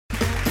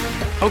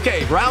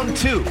Okay, round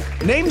two.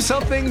 Name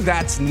something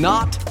that's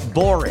not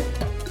boring.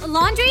 A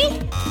laundry?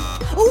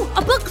 Ooh, a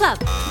book club.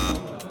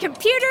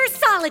 Computer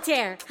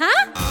solitaire,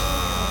 huh?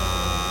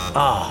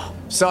 Ah,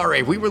 oh,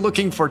 sorry, we were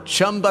looking for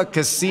Chumba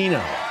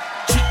Casino.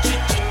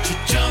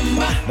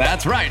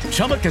 That's right,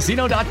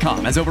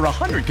 ChumbaCasino.com has over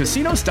 100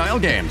 casino-style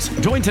games.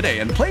 Join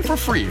today and play for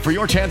free for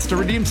your chance to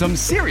redeem some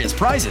serious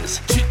prizes.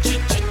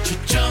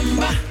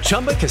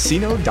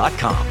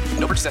 ChumbaCasino.com.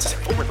 No purchase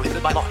necessary. Void where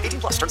prohibited by law.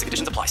 18+ terms and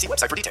conditions apply. See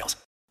website for details.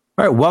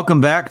 All right,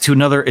 welcome back to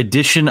another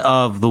edition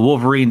of the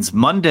Wolverines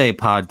Monday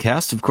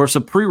podcast. Of course,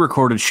 a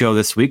pre-recorded show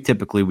this week.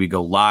 Typically, we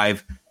go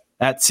live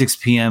at 6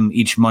 p.m.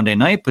 each Monday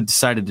night, but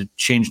decided to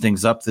change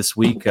things up this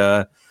week.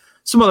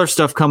 Some other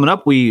stuff coming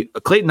up.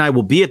 Clayton and I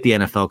will be at the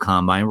NFL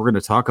Combine. We're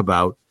going to talk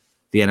about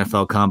the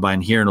NFL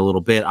Combine here in a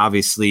little bit.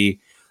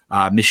 Obviously,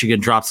 Michigan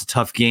drops a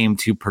tough game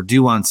to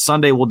Purdue on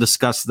Sunday. We'll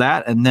discuss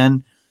that. And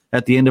then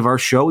at the end of our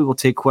show, we will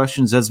take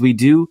questions as we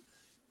do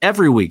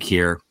every week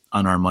here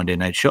on our Monday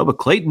night show. But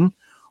Clayton,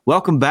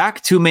 welcome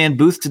back. Two-man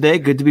booth today.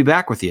 Good to be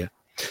back with you.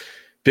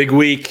 Big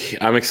week.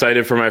 I'm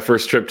excited for my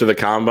first trip to the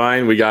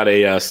Combine. We got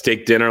a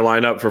steak dinner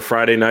lined up for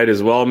Friday night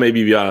as well.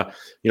 Maybe,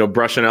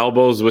 brushing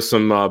elbows with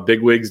some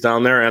bigwigs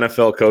down there,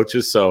 NFL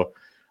coaches. So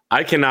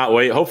I cannot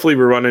wait. Hopefully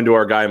we run into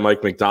our guy,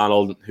 Mike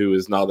McDonald, who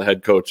is now the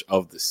head coach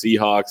of the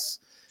Seahawks,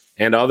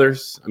 and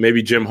others.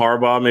 Maybe Jim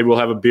Harbaugh. Maybe we'll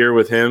have a beer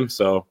with him.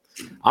 So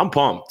I'm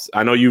pumped.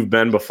 I know you've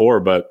been before,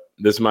 but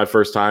this is my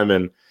first time,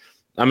 and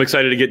I'm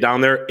excited to get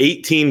down there.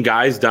 18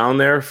 guys down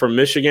there from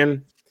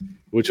Michigan,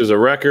 which is a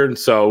record.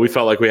 So we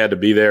felt like we had to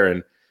be there,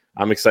 and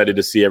I'm excited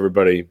to see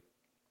everybody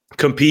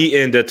compete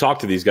and to talk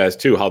to these guys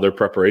too, how their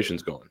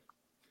preparation's going.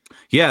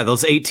 Yeah,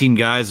 those 18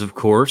 guys, of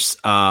course.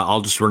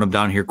 I'll just run them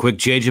down here quick.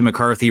 J.J.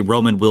 McCarthy,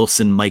 Roman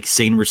Wilson, Mike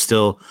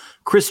Sainristil,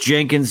 Chris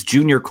Jenkins,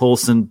 Junior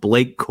Colson,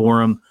 Blake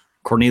Corum,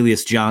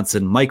 Cornelius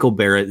Johnson, Michael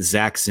Barrett,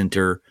 Zach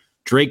Sinter,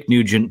 Drake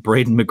Nugent,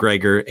 Braden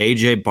McGregor,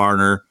 A.J.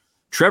 Barner,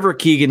 Trevor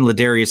Keegan,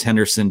 Ladarius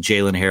Henderson,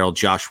 Jalen Harrell,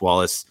 Josh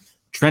Wallace,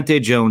 Trente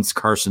Jones,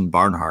 Carson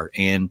Barnhart,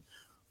 and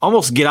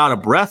almost get out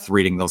of breath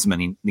reading those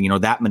many,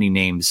 that many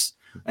names.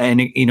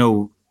 And,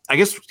 I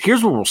guess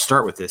here's where we'll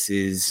start with this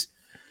is,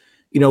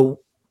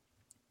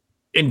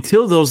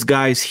 until those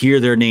guys hear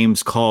their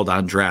names called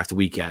on draft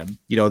weekend,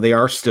 they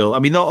are still,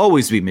 they'll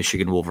always be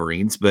Michigan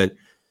Wolverines, but,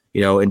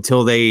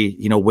 until they,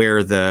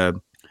 wear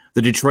the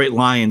Detroit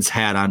Lions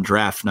hat on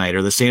draft night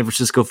or the San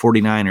Francisco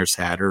 49ers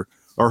hat or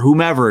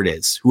whomever it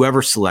is,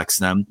 whoever selects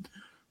them,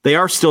 they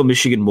are still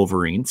Michigan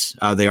Wolverines.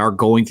 They are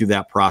going through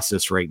that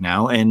process right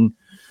now. And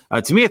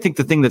to me, I think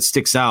the thing that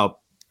sticks out,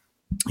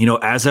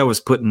 as I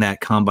was putting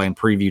that Combine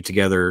preview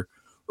together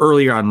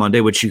earlier on Monday,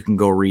 which you can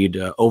go read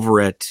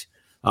over at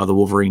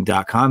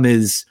thewolverine.com,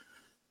 is,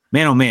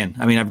 man, oh man.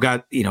 I've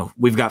got,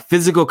 we've got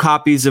physical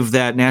copies of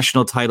that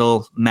national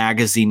title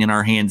magazine in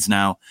our hands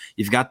now.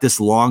 You've got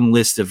this long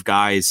list of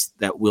guys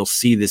that we'll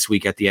see this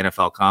week at the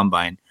NFL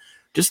Combine.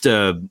 Just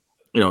a,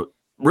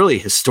 really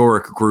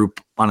historic group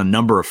on a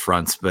number of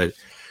fronts. But,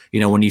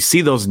 when you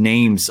see those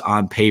names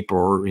on paper,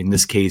 or in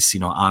this case,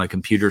 on a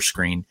computer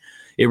screen,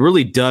 it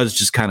really does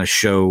just kind of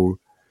show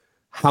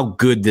how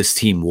good this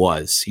team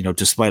was.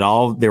 Despite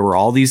there were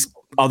all these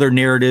other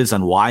narratives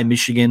on why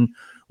Michigan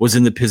was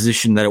in the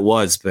position that it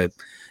was. But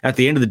at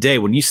the end of the day,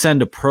 when you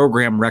send a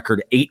program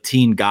record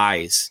 18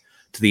 guys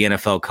to the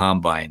NFL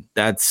Combine,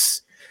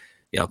 that's,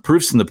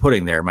 proof's in the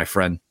pudding there, my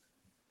friend.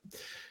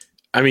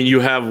 You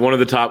have one of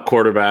the top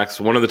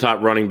quarterbacks, one of the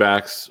top running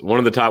backs, one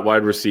of the top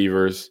wide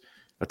receivers,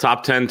 a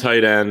top 10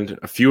 tight end,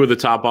 a few of the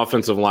top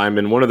offensive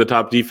linemen, one of the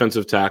top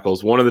defensive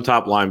tackles, one of the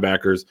top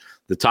linebackers,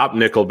 the top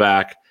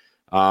nickelback.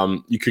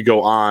 You could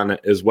go on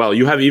as well.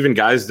 You have even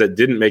guys that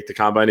didn't make the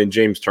Combine in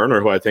James Turner,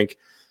 who I think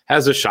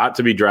has a shot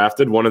to be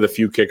drafted, one of the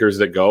few kickers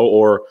that go,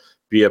 or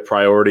be a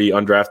priority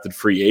undrafted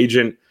free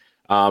agent.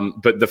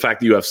 But the fact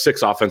that you have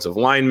 6 offensive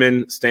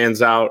linemen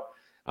stands out.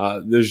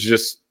 There's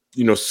just,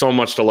 so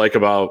much to like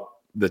about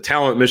the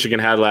talent Michigan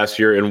had last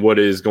year and what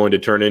is going to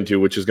turn into,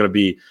 which is going to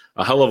be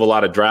a hell of a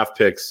lot of draft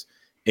picks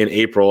in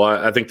April.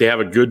 I think they have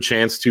a good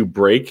chance to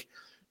break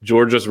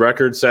Georgia's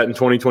record set in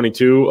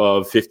 2022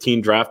 of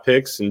 15 draft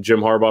picks, and Jim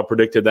Harbaugh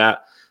predicted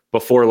that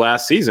before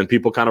last season.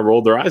 People kind of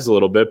rolled their eyes a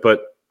little bit,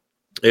 but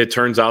it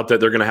turns out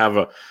that they're going to have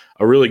a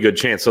really good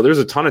chance. So there's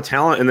a ton of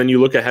talent, and then you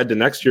look ahead to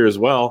next year as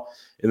well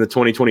in the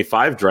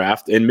 2025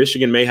 draft, and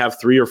Michigan may have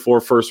 3 or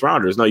 4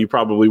 first-rounders. Now, you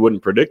probably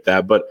wouldn't predict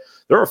that, but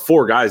there are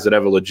 4 guys that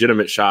have a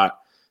legitimate shot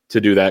to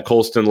do that: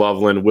 Colston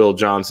Loveland, Will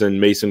Johnson,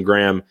 Mason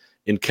Graham,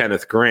 and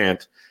Kenneth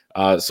Grant.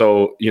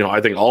 So,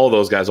 I think all of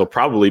those guys will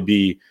probably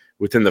be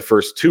within the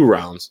first 2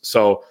 rounds.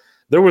 So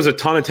there was a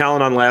ton of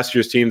talent on last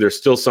year's team. There's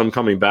still some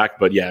coming back,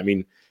 but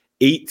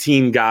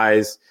 18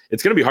 guys.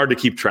 It's going to be hard to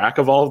keep track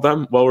of all of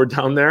them while we're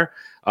down there.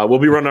 We'll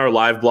be running our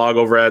live blog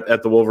over at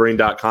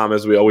thewolverine.com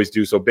as we always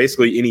do. So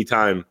basically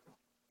anytime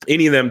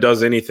any of them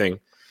does anything,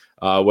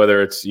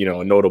 whether it's,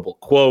 a notable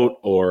quote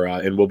or,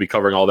 and we'll be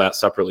covering all that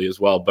separately as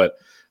well. But,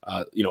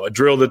 a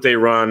drill that they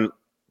run,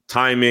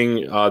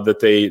 timing that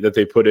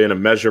they put in, a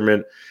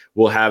measurement,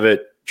 we'll have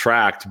it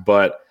tracked.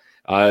 But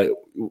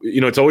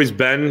It's always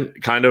been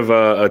kind of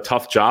a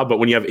tough job, but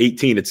when you have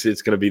 18, it's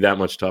going to be that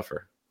much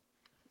tougher.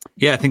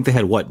 Yeah, I think they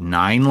had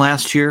 9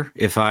 last year,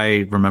 if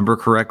I remember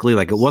correctly.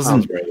 Like it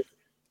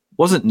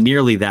wasn't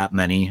nearly that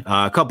many.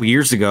 A couple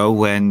years ago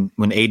when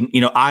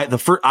Aiden,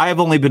 I have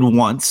only been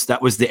once.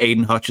 That was the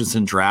Aiden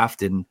Hutchinson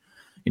draft, and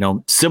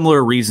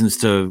similar reasons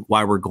to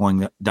why we're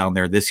going down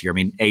there this year. I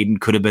mean, Aiden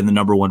could have been the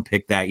number 1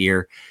 pick that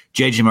year.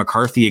 JJ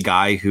McCarthy, a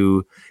guy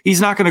who he's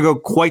not going to go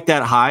quite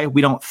that high,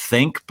 we don't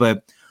think,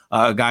 but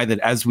a guy that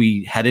as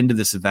we head into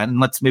this event,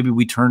 and maybe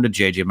we turn to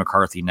JJ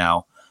McCarthy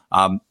now,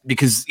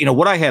 because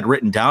what I had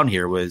written down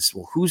here was,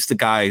 well, who's the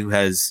guy who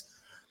has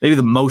maybe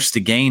the most to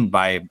gain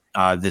by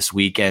this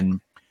week?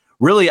 And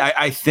really,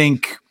 I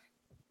think,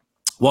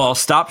 well, I'll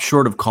stop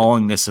short of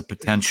calling this a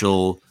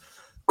potential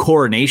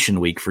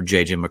coronation week for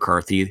JJ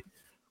McCarthy.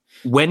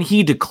 When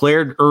he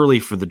declared early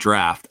for the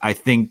draft, I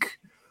think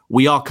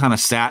we all kind of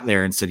sat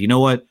there and said, you know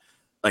what?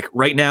 Like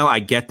right now, I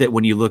get that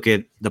when you look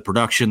at the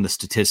production, the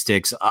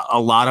statistics, a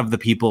lot of the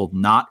people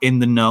not in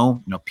the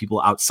know,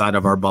 people outside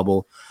of our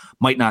bubble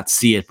might not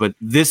see it. But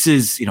this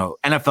is,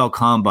 NFL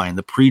Combine,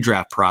 the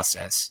pre-draft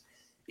process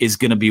is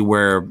going to be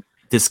where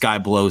this guy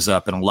blows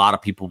up, and a lot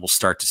of people will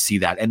start to see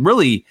that. And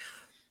really,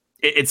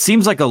 it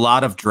seems like a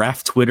lot of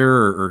draft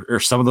Twitter or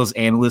some of those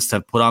analysts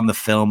have put on the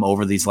film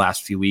over these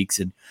last few weeks,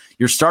 and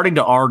you're starting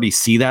to already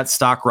see that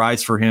stock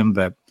rise for him.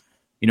 But,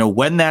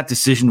 when that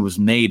decision was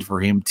made for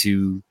him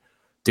to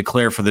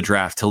declare for the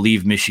draft, to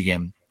leave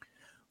Michigan,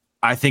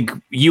 I think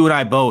you and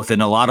I both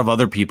and a lot of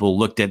other people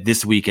looked at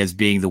this week as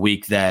being the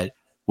week that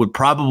would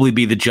probably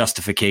be the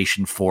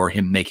justification for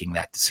him making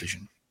that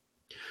decision.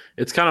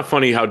 It's kind of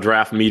funny how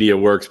draft media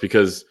works,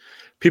 because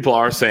people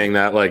are saying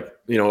that,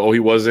 he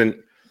wasn't,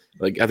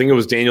 I think it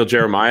was Daniel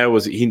Jeremiah,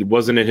 he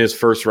wasn't in his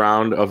first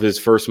round of his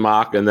first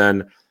mock, and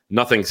then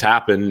nothing's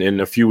happened.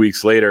 And a few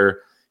weeks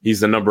later,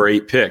 he's the number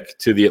 8 pick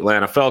to the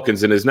Atlanta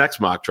Falcons in his next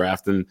mock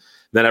draft. And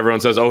then everyone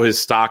says, oh,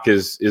 his stock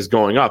is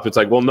going up. It's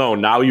like, well, no,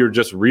 now you're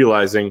just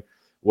realizing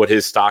what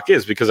his stock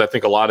is, because I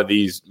think a lot of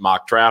these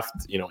mock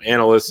draft,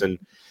 analysts and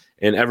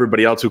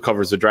everybody else who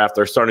covers the draft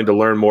are starting to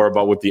learn more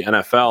about what the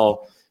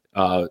NFL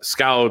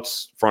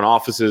scouts, front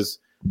offices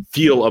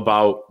feel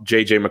about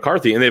JJ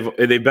McCarthy, and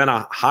they've been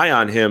high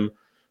on him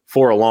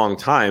for a long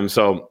time.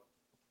 So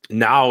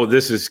now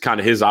this is kind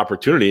of his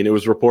opportunity, and it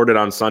was reported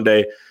on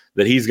Sunday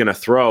that he's going to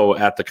throw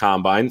at the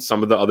Combine.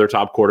 Some of the other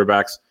top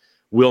quarterbacks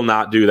will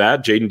not do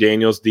that. Jaden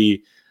Daniels,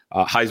 the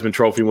Heisman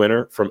Trophy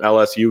winner from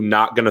LSU,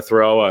 not going to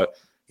throw.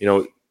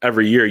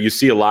 Every year you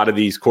see a lot of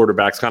these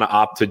quarterbacks kind of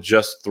opt to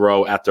just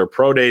throw at their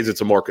pro days. It's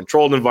a more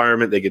controlled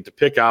environment. They get to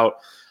pick out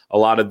a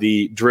lot of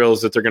the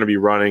drills that they're going to be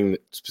running,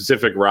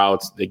 specific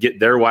routes. They get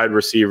their wide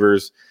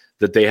receivers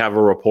that they have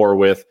a rapport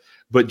with.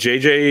 But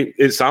JJ,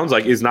 it sounds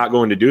like, is not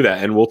going to do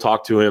that. And we'll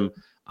talk to him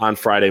on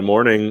Friday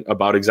morning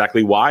about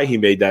exactly why he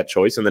made that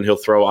choice. And then he'll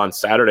throw on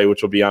Saturday,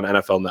 which will be on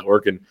NFL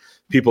Network, and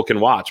people can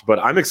watch. But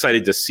I'm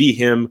excited to see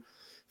him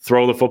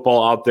throw the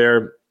football out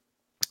there.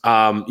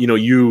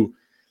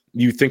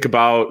 You think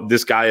about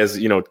this guy as,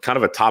 kind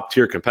of a top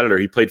tier competitor.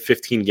 He played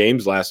 15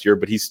 games last year,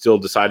 but he's still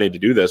deciding to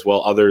do this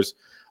while others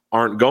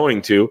aren't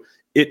going to.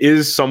 It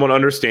is somewhat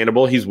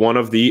understandable. He's one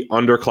of the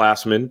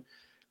underclassmen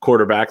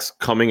quarterbacks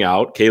coming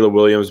out, Caleb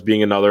Williams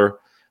being another,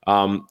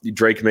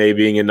 Drake May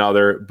being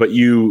another. But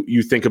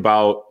you think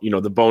about,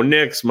 the Bo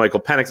Nix, Michael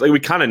Penix, we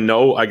kind of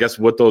know, I guess,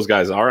 what those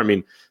guys are. I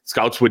mean,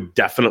 scouts would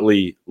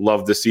definitely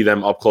love to see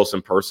them up close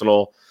and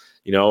personal,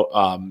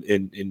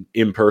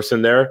 in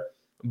person there.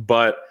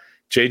 But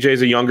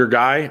JJ's a younger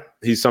guy.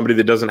 He's somebody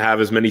that doesn't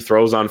have as many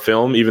throws on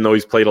film, even though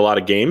he's played a lot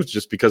of games,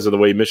 just because of the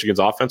way Michigan's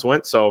offense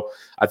went. So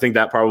I think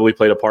that probably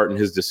played a part in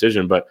his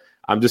decision. But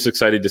I'm just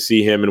excited to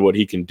see him and what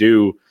he can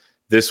do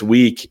this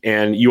week.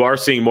 And you are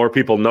seeing more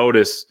people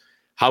notice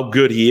how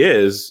good he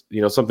is,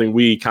 something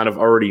we kind of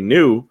already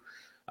knew.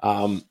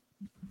 And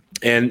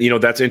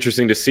that's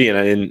interesting to see.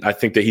 And I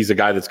think that he's a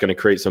guy that's going to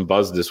create some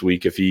buzz this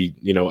week if he,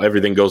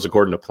 everything goes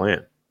according to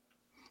plan.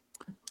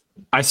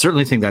 I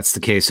certainly think that's the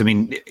case. I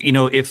mean,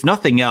 if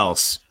nothing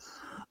else,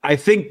 I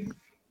think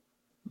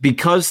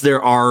because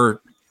there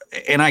are,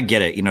 and I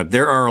get it,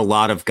 there are a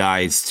lot of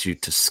guys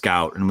to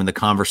scout. And when the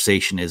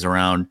conversation is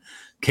around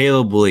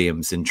Caleb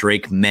Williams and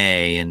Drake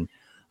May and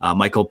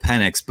Michael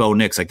Penix, Bo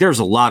Nix, there's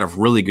a lot of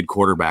really good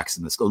quarterbacks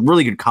in this,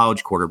 really good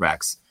college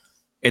quarterbacks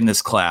in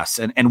this class.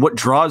 And what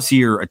draws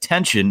your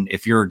attention,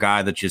 if you're a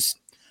guy that just,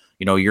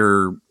 I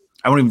won't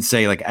even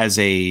say as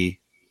an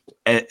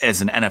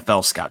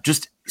NFL scout,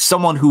 just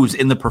someone who's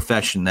in the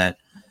profession that,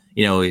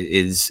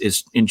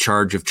 is in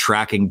charge of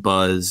tracking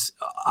buzz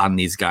on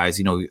these guys,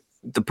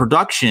 the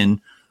production,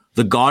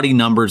 the gaudy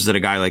numbers that a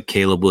guy like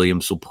Caleb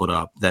Williams will put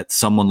up, that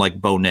someone like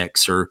Bo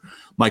Nix or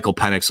Michael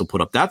Penix will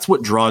put up, that's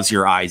what draws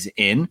your eyes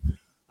in.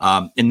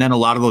 And then a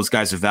lot of those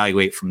guys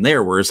evaluate from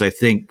there. Whereas I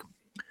think,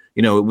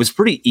 it was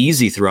pretty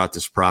easy throughout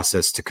this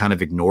process to kind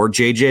of ignore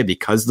JJ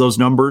because those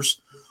numbers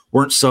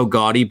weren't so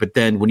gaudy. But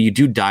then when you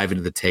do dive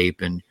into the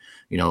tape and,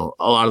 a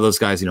lot of those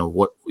guys,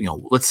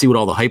 let's see what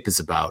all the hype is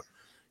about.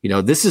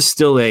 This is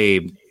still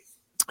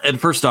and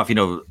first off,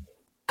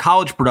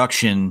 college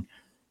production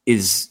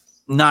is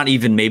not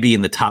even maybe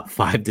in the top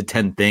 5 to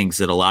 10 things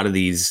that a lot of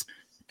these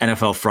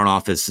NFL front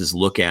offices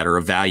look at or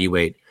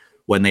evaluate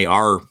when they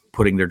are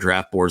putting their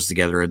draft boards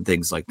together and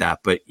things like that.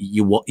 But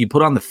you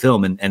put on the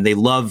film and they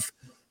love,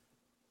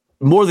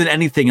 more than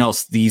anything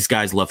else, these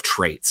guys love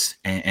traits.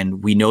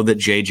 And we know that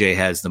JJ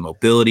has the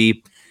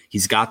mobility.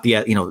 He's got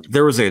the,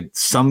 there was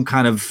some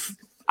kind of,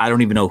 I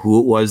don't even know who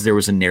it was. There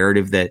was a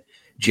narrative that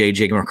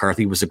JJ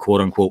McCarthy was a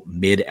quote unquote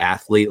mid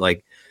athlete.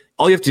 Like,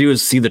 all you have to do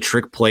is see the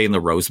trick play in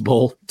the Rose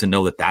Bowl to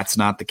know that that's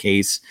not the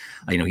case.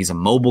 He's a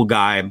mobile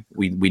guy.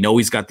 We know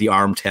he's got the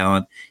arm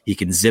talent. He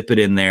can zip it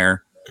in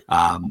there.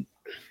 And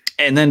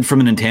then from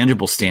an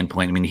intangible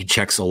standpoint, I mean, he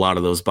checks a lot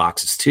of those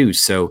boxes too.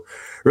 So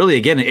really,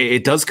 again,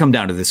 it does come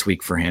down to this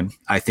week for him.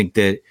 I think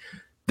that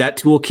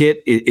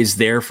toolkit is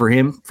there for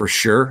him for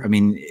sure. I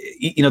mean,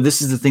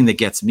 this is the thing that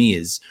gets me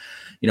is,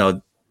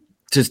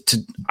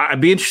 I'd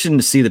be interested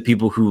to see the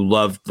people who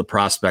love the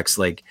prospects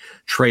like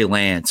Trey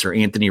Lance or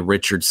Anthony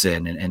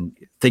Richardson and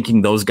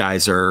thinking those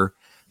guys are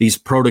these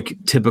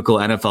prototypical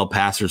NFL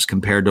passers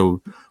compared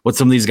to what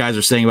some of these guys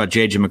are saying about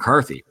JJ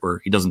McCarthy,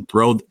 where he didn't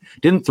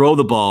throw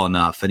the ball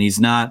enough and he's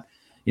not,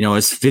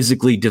 as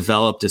physically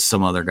developed as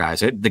some other guys.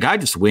 The guy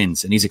just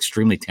wins and he's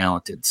extremely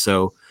talented.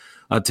 So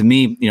to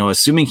me,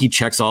 assuming he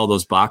checks all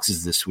those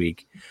boxes this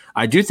week,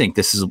 I do think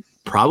this is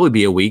probably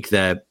be a week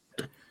that,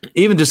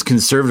 even just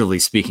conservatively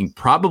speaking,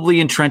 probably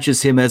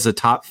entrenches him as a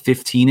top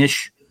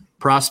 15-ish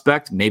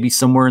prospect, maybe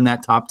somewhere in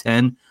that top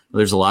 10.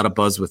 There's a lot of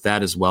buzz with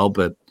that as well.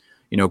 But,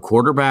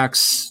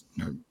 quarterbacks,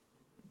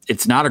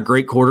 it's not a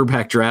great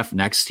quarterback draft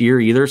next year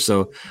either.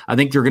 So I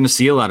think you're going to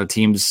see a lot of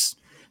teams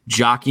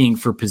jockeying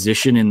for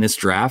position in this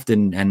draft.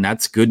 And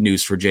that's good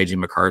news for JJ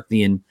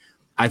McCarthy. And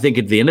I think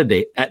at the end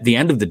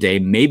of the day,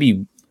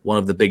 maybe one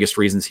of the biggest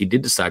reasons he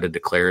did decide to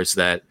declare is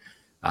that,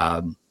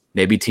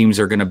 maybe teams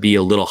are going to be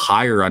a little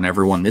higher on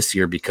everyone this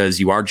year because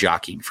you are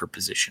jockeying for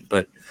position.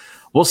 But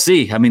we'll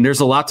see. I mean, there's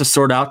a lot to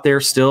sort out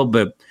there still.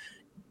 But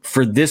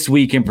for this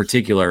week in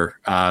particular,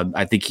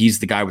 I think he's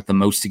the guy with the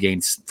most to gain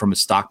from a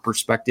stock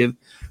perspective.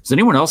 Is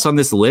anyone else on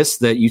this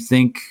list that you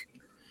think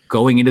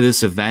going into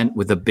this event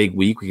with a big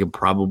week, we could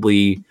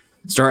probably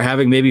start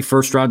having maybe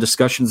first round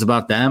discussions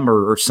about them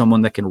or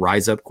someone that can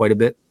rise up quite a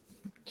bit?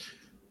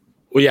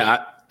 Well,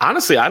 yeah,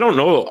 honestly, I don't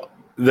know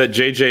that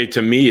JJ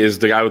to me is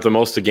the guy with the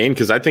most to gain,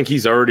 because I think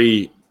he's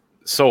already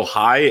so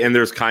high and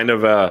there's kind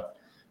of a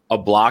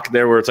block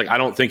there where it's like, I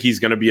don't think he's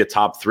going to be a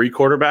top 3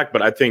 quarterback,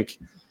 but I think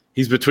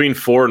he's between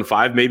 4 and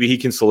 5. Maybe he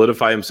can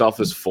solidify himself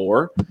as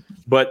 4.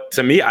 But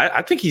to me,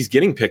 I think he's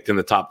getting picked in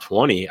the top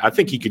 20. I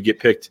think he could get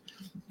picked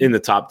in the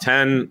top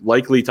 10,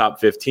 likely top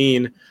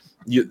 15.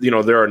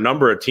 There are a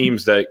number of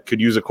teams that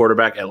could use a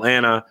quarterback.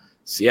 Atlanta,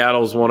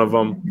 Seattle's one of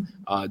them.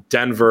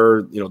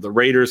 Denver, the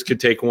Raiders could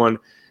take one.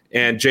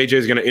 And JJ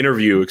is going to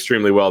interview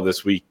extremely well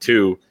this week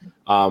too.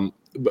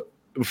 But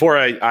before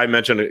I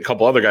mentioned a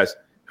couple other guys,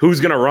 who's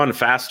going to run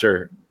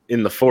faster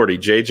in the 40,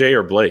 JJ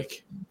or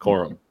Blake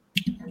Corum?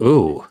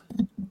 Ooh,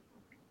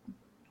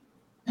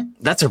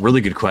 that's a really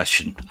good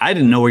question. I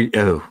didn't know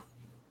where.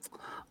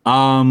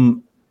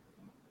 I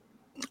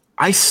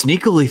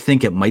sneakily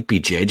think it might be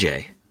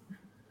JJ.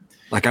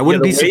 Like I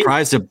wouldn't be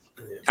surprised if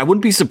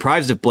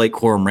Blake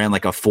Corum ran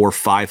like a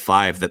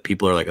 4.55 that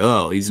people are like,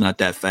 oh, he's not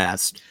that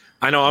fast.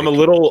 I know I'm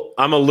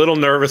a little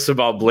nervous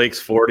about Blake's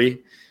 40.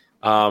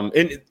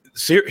 And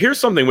so here's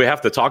something we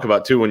have to talk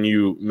about too. When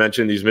you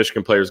mention these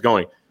Michigan players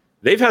going,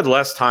 they've had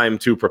less time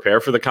to prepare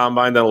for the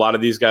combine than a lot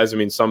of these guys. I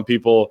mean, some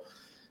people,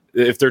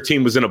 if their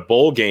team was in a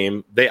bowl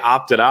game, they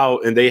opted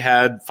out and they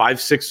had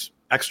 5-6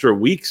 extra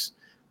weeks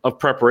of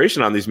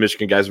preparation on these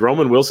Michigan guys.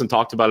 Roman Wilson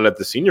talked about it at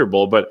the Senior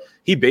Bowl, but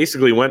he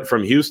basically went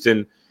from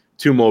Houston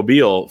to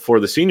Mobile for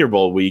the Senior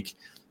Bowl week.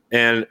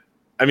 And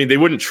I mean, they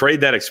wouldn't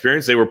trade that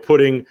experience. They were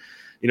putting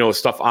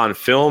stuff on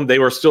film. They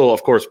were still,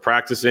 of course,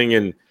 practicing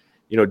and,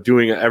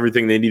 doing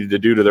everything they needed to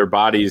do to their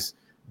bodies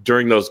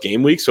during those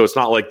game weeks. So it's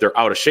not like they're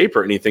out of shape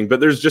or anything, but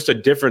there's just a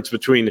difference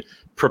between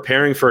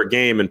preparing for a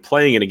game and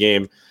playing in a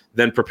game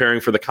than preparing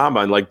for the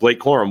combine. Like Blake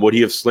Corum, would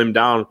he have slimmed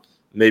down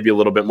maybe a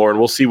little bit more? And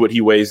we'll see what he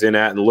weighs in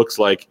at and looks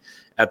like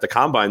at the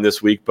combine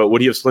this week. But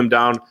would he have slimmed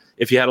down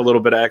if he had a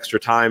little bit of extra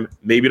time,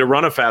 maybe to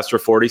run a faster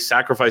 40,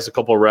 sacrifice a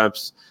couple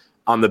reps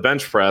on the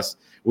bench press?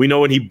 We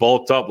know when he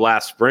bulked up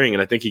last spring,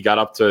 and I think he got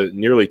up to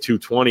nearly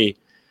 220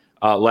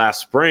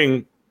 last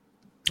spring,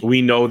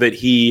 we know that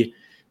he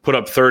put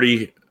up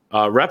 30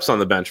 reps on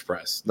the bench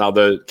press. Now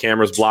the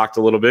camera's blocked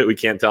a little bit. We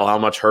can't tell how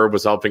much Herb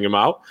was helping him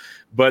out,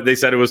 but they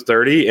said it was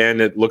 30, and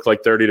it looked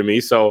like 30 to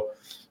me. So,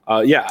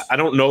 I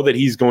don't know that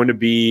he's going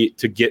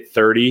to get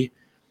 30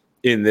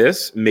 in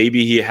this.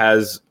 Maybe he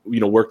has,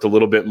 worked a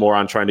little bit more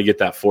on trying to get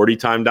that 40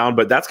 time down,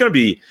 but that's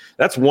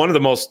one of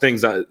the most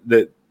things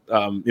that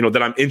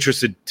I'm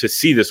interested to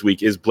see this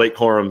week is Blake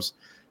Corum's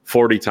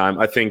 40 time.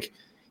 I think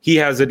he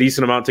has a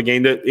decent amount to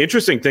gain. The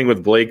interesting thing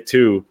with Blake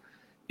too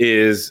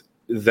is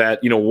that,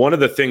 one of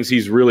the things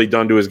he's really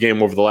done to his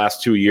game over the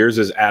last 2 years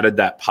is added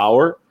that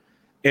power,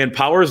 and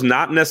power is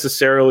not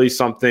necessarily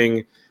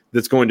something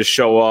that's going to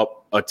show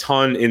up a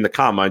ton in the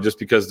combine just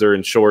because they're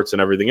in shorts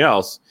and everything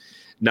else.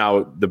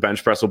 Now the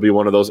bench press will be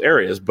one of those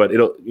areas, but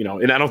it'll,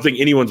 and I don't think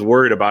anyone's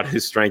worried about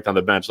his strength on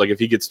the bench. Like if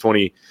he gets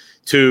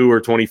 22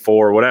 or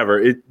 24 or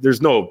whatever,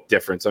 there's no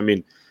difference. I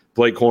mean,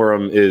 Blake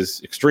Corum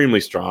is extremely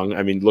strong.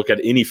 I mean, look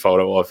at any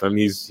photo of him.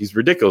 He's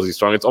ridiculously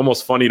strong. It's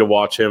almost funny to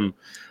watch him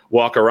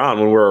walk around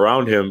when we're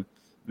around him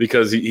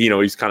because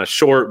he's kind of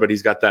short, but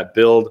he's got that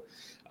build.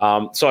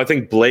 So I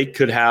think Blake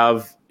could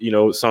have,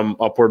 some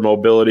upward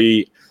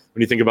mobility.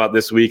 When you think about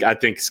this week, I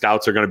think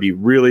scouts are going to be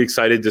really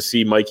excited to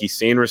see Mikey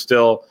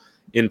Sainristil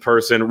in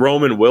person.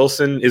 Roman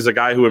Wilson is a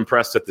guy who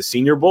impressed at the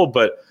Senior Bowl,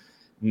 but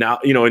now,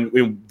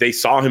 and they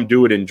saw him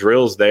do it in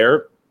drills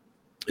there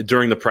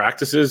during the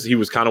practices. He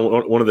was kind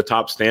of one of the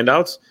top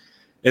standouts.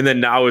 And then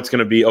now it's going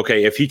to be,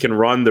 okay, if he can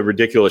run the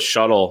ridiculous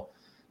shuttle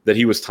that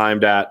he was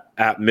timed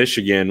at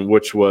Michigan,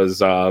 which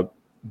was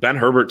Ben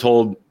Herbert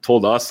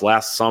told us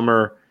last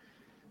summer,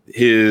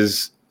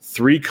 his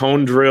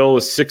 3-cone drill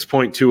was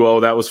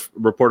 6.20. That was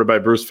reported by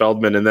Bruce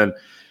Feldman. And then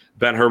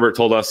Ben Herbert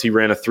told us he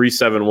ran a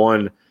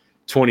 3.71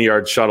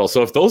 20-yard shuttle.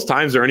 So if those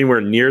times are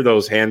anywhere near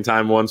those hand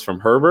time ones from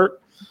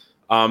Herbert,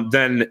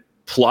 then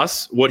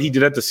plus what he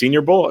did at the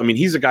Senior Bowl, I mean,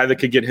 he's a guy that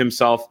could get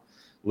himself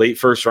late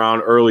first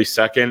round, early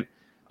second.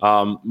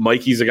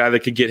 Mikey's a guy that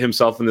could get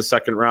himself in the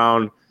second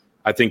round.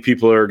 I think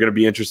people are going to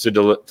be interested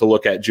to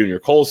look at Junior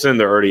Colson.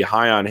 They're already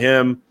high on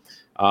him.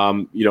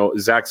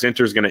 Zach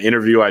Zinter is going to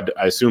interview. I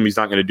assume he's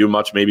not going to do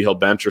much. Maybe he'll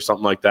bench or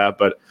something like that.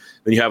 But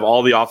then you have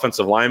all the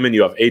offensive linemen.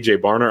 You have A.J.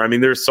 Barner. I mean,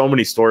 there's so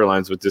many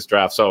storylines with this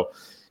draft. So,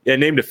 yeah,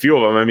 named a few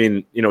of them. I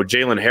mean,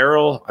 Jalen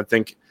Harrell, I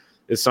think,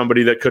 is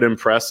somebody that could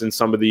impress in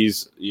some of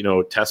these,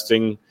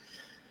 testing,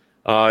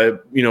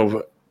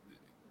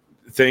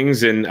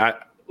 things. And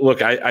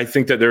I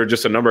think that there are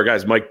just a number of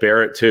guys, Mike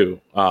Barrett too.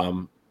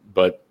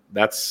 But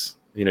that's,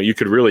 you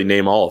could really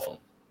name all of them.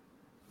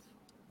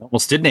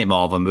 Almost did name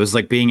all of them. It was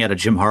like being at a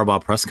Jim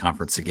Harbaugh press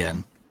conference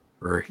again.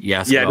 I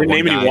didn't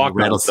name any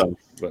walk-on stuff.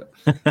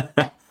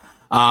 But.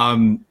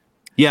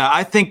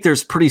 I think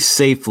there's pretty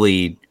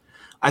safely,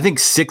 I think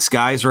 6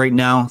 guys right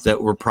now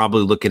that we're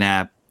probably looking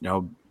at,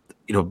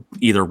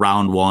 either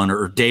round 1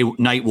 or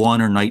night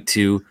 1 or night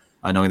 2,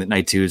 knowing that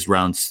night 2 is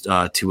rounds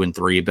 2 and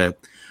 3. But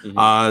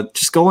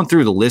just going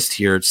through the list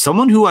here,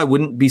 someone who I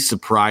wouldn't be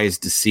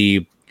surprised to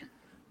see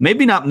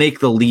maybe not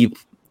make the leap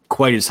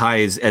quite as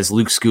high as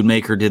Luke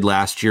Schoonmaker did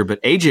last year, but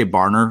A.J.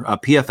 Barner,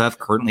 PFF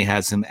currently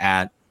has him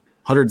at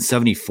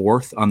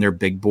 174th on their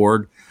big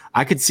board.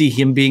 I could see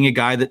him being a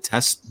guy that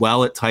tests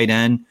well at tight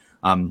end.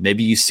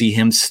 Maybe you see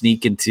him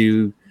sneak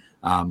into,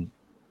 again,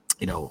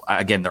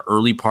 the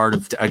early part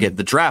of,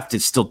 the draft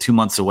is still 2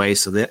 months away.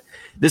 So that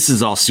this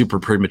is all super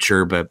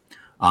premature, but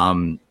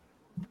got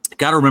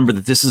to remember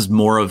that this is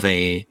more of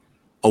a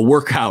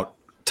workout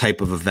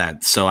type of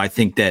event. So I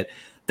think that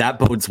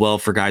bodes well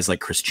for guys like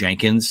Chris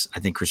Jenkins. I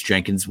think Chris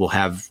Jenkins will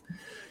have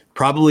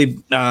probably,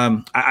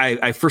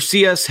 I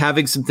foresee us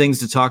having some things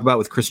to talk about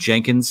with Chris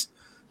Jenkins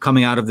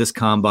coming out of this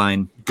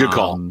combine. Good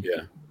call.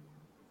 Yeah.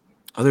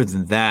 Other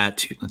than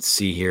that, let's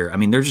see here. I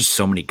mean, there's just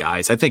so many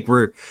guys. I think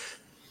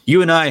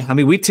you and I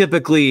mean, we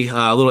typically,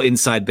 a little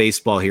inside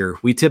baseball here.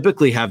 We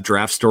typically have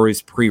draft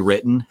stories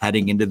pre-written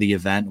heading into the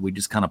event. We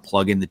just kind of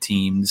plug in the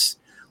teams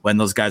when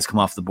those guys come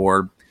off the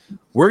board.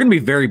 We're going to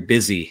be very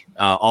busy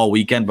all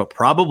weekend, but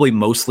probably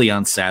mostly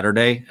on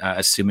Saturday,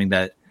 assuming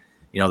that,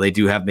 they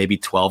do have maybe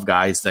 12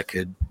 guys that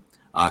could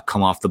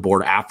come off the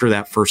board after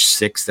that first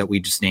 6 that we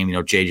just named,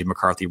 J.J.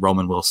 McCarthy,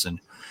 Roman Wilson.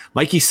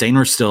 Mikey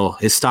Sainristil,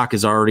 his stock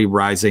is already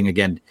rising.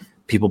 Again,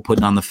 people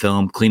putting on the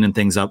film, cleaning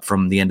things up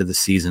from the end of the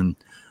season.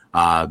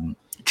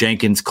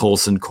 Jenkins,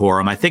 Colson,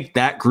 Corum. I think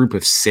that group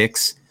of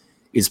 6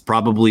 is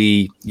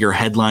probably your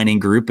headlining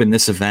group in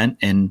this event,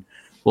 and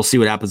we'll see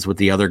what happens with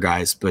the other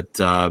guys. But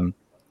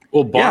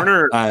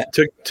Barner,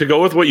 to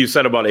go with what you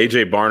said about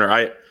A.J.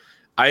 Barner,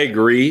 I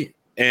agree.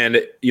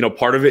 And,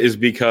 part of it is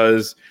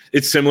because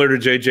it's similar to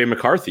J.J.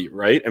 McCarthy,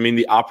 right? I mean,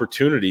 the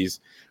opportunities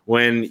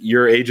when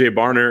you're A.J.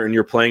 Barner and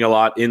you're playing a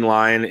lot in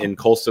line and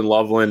Colston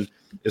Loveland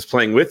is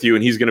playing with you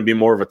and he's going to be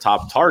more of a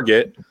top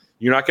target,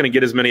 you're not going to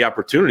get as many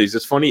opportunities.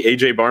 It's funny,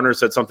 A.J. Barner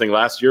said something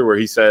last year where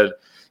he said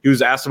he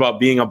was asked about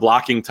being a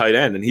blocking tight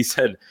end. And he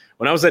said,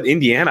 when I was at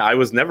Indiana, I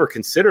was never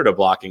considered a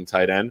blocking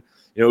tight end.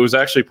 It was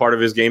actually part of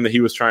his game that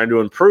he was trying to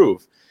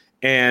improve.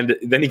 And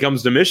then he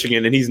comes to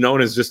Michigan and he's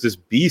known as just this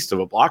beast of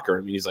a blocker.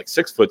 I mean, he's like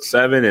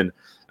 6'7", and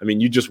I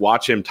mean, you just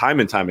watch him time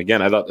and time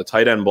again. I thought the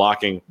tight end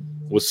blocking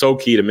was so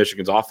key to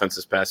Michigan's offense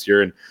this past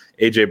year, and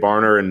A.J.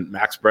 Barner and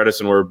Max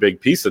Bredesen were a big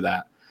piece of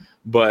that.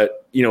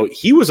 But,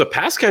 he was a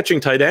pass-catching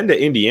tight end at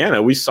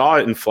Indiana. We saw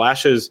it in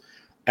flashes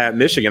at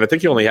Michigan. I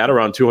think he only had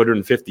around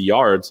 250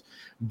 yards,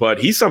 but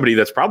he's somebody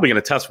that's probably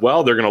going to test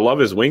well. They're going to love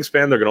his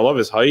wingspan. They're going to love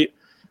his height,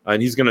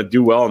 and he's going to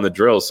do well in the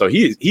drills. So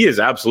he is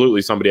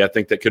absolutely somebody I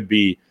think that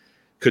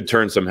could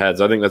turn some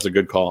heads. I think that's a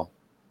good call.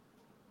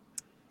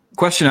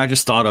 Question I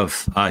just thought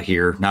of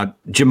here. Now,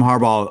 Jim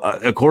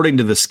Harbaugh, according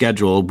to the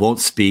schedule, won't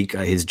speak.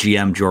 His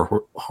GM,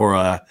 Joe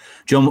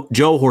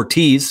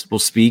Hortiz, will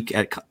speak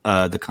at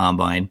the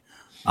Combine.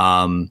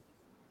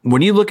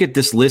 when you look at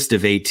this list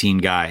of 18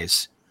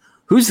 guys,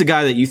 who's the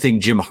guy that you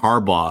think Jim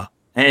Harbaugh,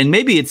 and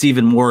maybe it's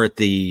even more at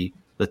the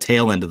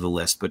tail end of the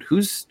list, but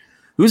who's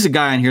the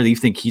guy on here that you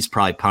think he's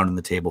probably pounding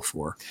the table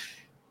for?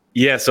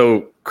 Yeah,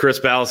 so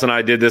Chris Ballas and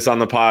I did this on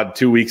the pod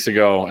 2 weeks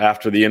ago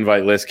after the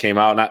invite list came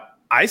out, and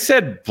I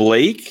said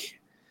Blake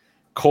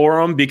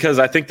Corum because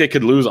I think they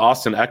could lose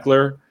Austin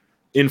Eckler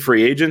in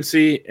free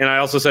agency, and I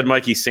also said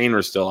Mikey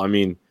Sainer still. I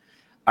mean,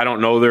 I don't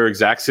know their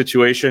exact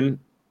situation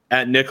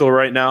at nickel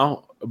right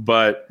now,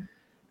 but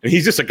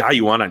he's just a guy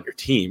you want on your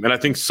team, and I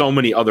think so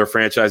many other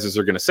franchises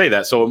are going to say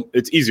that, so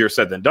it's easier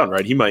said than done,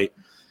 right? He might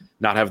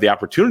not have the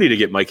opportunity to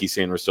get Mikey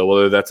Sainer still,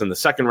 whether that's in the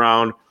second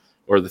round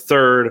or the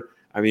third.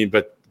 I mean,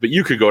 but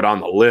you could go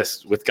down the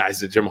list with guys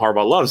that Jim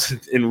Harbaugh loves,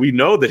 and we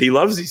know that he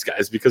loves these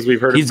guys because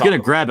we've heard he's going to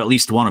grab at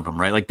least one of them,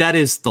 right? Like that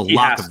is the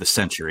lock of the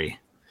century.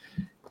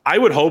 I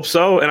would hope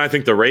so, and I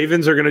think the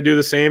Ravens are going to do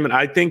the same, and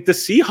I think the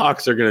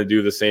Seahawks are going to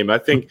do the same. I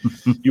think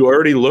you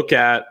already look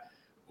at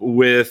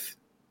with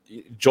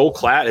Joel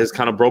Klatt has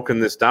kind of broken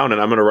this down,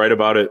 and I'm going to write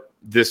about it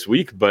this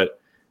week, but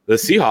the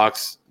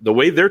Seahawks, the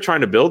way they're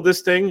trying to build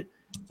this thing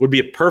would be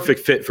a perfect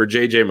fit for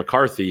J.J.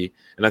 McCarthy,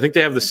 and I think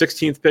they have the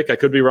 16th pick. I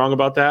could be wrong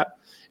about that.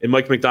 And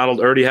Mike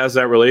McDonald already has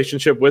that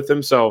relationship with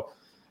him. So,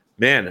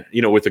 man,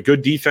 with a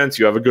good defense,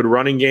 you have a good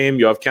running game.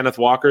 You have Kenneth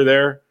Walker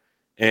there.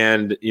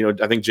 And,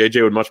 I think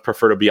JJ would much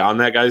prefer to be on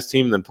that guy's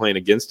team than playing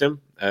against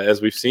him,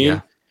 as we've seen.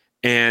 Yeah.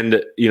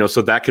 And,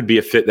 so that could be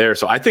a fit there.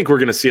 So I think we're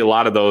going to see a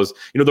lot of those.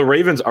 The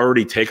Ravens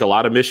already take a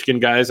lot of Michigan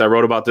guys. I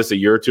wrote about this a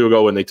year or two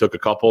ago when they took a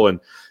couple.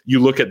 And you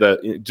look at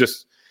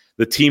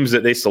the teams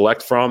that they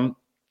select from,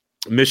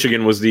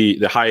 Michigan was the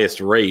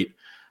highest rate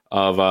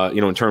of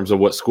in terms of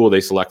what school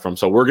they select from.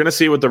 So we're going to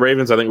see it with the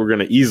Ravens. I think we're going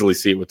to easily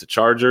see it with the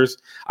Chargers.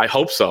 I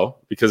hope so,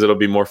 because it'll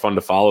be more fun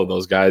to follow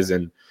those guys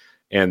and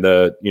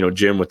the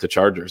Jim with the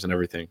Chargers and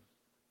everything.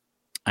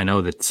 I know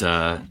that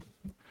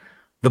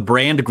the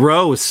brand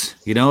grows.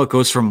 It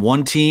goes from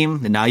one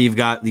team, and now you've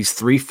got these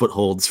 3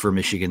 footholds for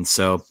Michigan.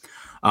 So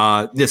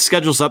the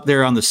schedule's up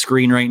there on the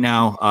screen right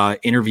now.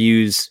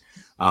 Interviews.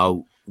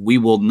 We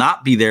will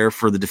not be there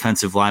for the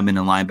defensive linemen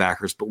and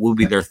linebackers, but we'll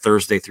be there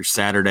Thursday through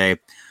Saturday.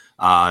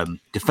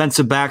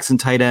 Defensive backs and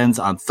tight ends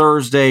on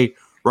Thursday,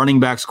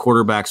 running backs,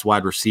 quarterbacks,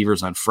 wide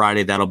receivers on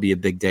Friday. That'll be a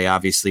big day,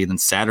 obviously. And then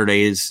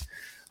Saturday is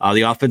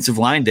the offensive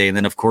line day. And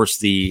then, of course,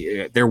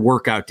 their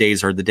workout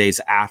days are the days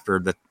after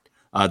that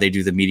they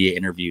do the media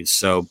interviews.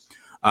 So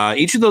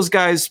each of those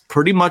guys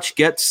pretty much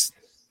gets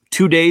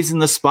 2 days in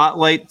the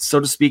spotlight,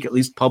 so to speak, at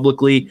least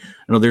publicly.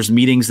 I know there's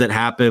meetings that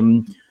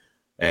happen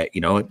at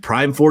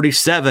Prime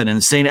 47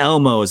 and St.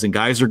 Elmo's, and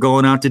guys are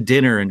going out to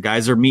dinner and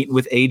guys are meeting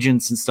with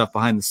agents and stuff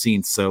behind the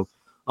scenes. So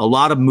a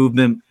lot of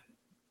movement,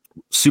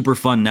 super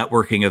fun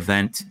networking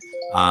event,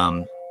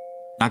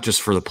 not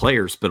just for the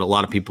players, but a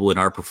lot of people in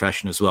our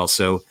profession as well.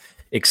 So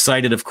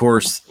excited, of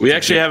course. We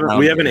actually have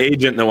an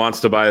agent that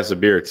wants to buy us a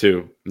beer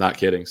too. Not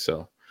kidding.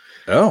 So,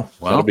 well,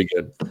 that'll be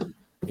good.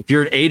 If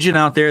you're an agent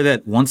out there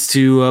that wants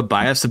to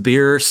buy us a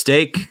beer or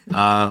steak,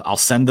 I'll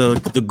send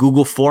the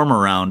Google form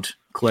around.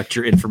 Collect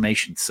your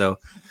information. So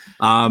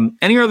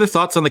any other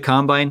thoughts on the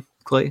combine,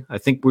 Clay? I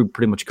think we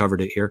pretty much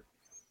covered it here.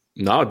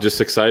 No, just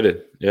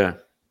excited. Yeah.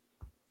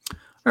 All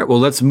right. Well,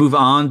 let's move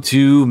on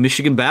to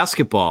Michigan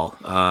basketball.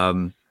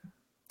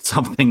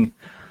 Something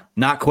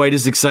not quite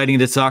as exciting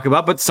to talk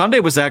about, but Sunday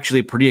was actually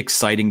a pretty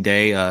exciting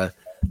day.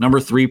 Number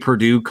 3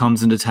 Purdue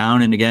comes into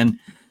town, and again,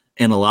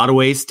 in a lot of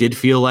ways, did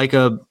feel like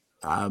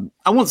I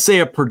won't say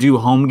a Purdue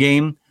home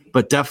game,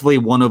 but definitely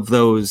one of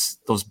those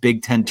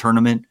Big Ten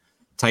tournament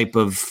type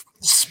of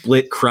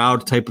split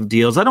crowd type of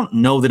deals. I don't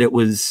know that it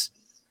was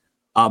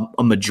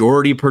a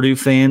majority Purdue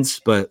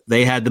fans, but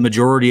they had the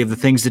majority of the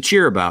things to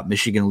cheer about.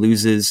 Michigan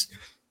loses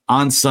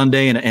on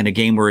Sunday in a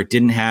game where it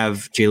didn't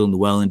have Jalen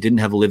Llewellyn, didn't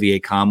have Olivier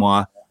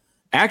Kamwa.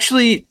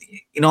 Actually,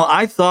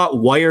 I thought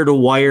wire to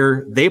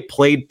wire, they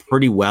played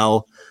pretty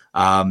well.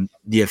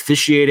 The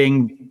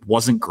officiating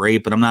wasn't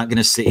great, but I'm not going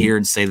to sit here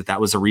and say that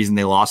was a reason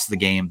they lost the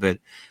game. But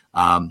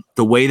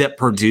the way that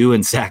Purdue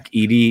and Zach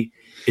Edey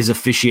is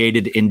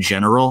officiated in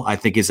general, I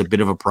think is a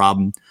bit of a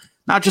problem,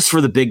 not just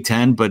for the Big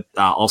Ten, but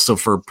also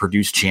for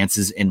Purdue's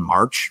chances in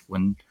March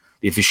when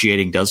the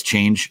officiating does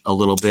change a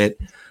little bit.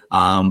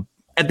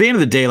 At the end of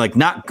the day,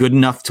 not good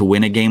enough to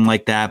win a game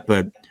like that,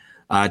 but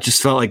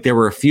just felt like there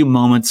were a few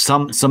moments,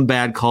 some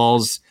bad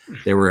calls.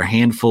 There were a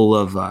handful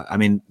of,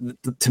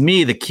 to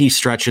me, the key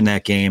stretch in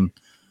that game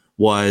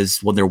was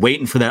when they're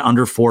waiting for that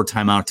under 4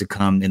 timeout to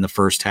come in the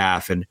first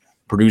half, and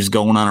Purdue's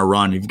going on a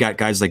run. You've got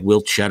guys like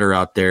Will Cheddar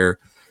out there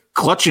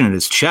clutching at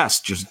his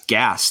chest, just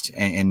gassed,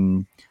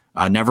 and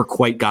never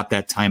quite got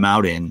that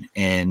timeout in.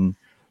 And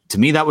to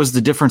me, that was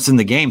the difference in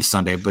the game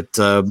Sunday. But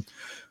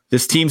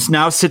this team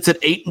now sits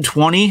at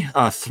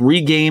 8-20,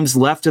 3 games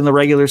left in the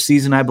regular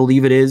season, I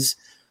believe it is.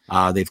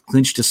 They've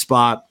clinched a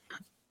spot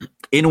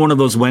in one of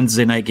those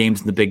Wednesday night games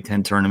in the Big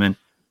Ten tournament.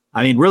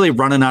 I mean, really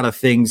running out of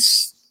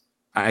things.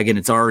 Again,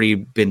 it's already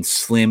been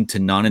slim to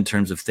none in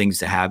terms of things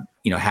to have,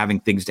 having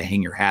things to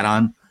hang your hat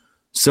on,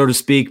 so to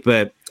speak.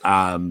 But,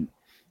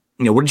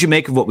 what did you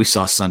make of what we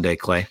saw Sunday,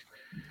 Clay?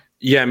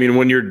 Yeah, I mean,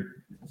 when you're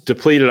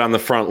depleted on the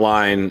front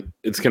line,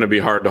 it's going to be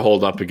hard to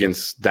hold up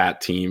against that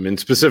team, and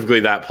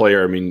specifically that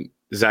player. I mean,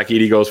 Zach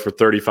Edey goes for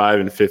 35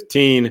 and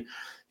 15.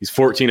 He's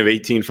 14 of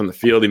 18 from the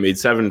field. He made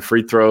 7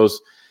 free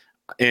throws.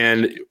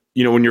 And,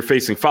 when you're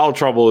facing foul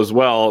trouble as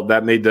well,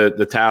 that made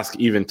the task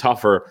even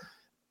tougher.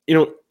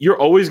 You're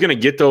always going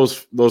to get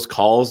those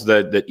calls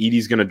that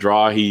Edey's going to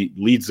draw. He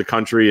leads the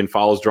country in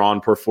fouls drawn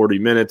per 40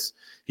 minutes.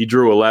 He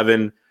drew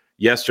 11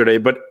 yesterday.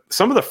 But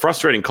some of the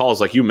frustrating calls,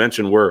 like you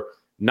mentioned, were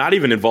not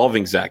even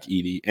involving Zach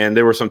Edey. And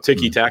there were some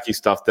ticky-tacky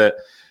stuff that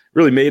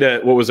really made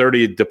what was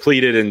already a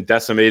depleted and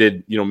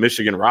decimated,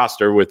 Michigan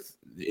roster with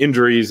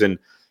injuries and,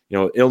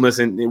 illness.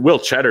 And Will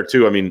Cheddar,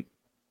 too. I mean,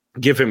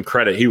 give him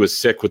credit. He was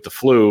sick with the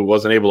flu,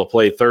 wasn't able to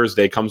play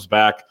Thursday, comes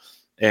back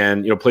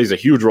and, plays a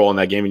huge role in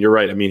that game. And you're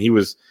right. I mean, he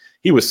was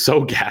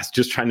so gassed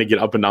just trying to get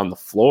up and down the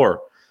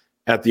floor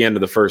at the end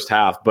of the first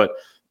half. But,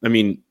 I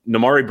mean,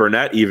 Namari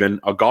Burnett, even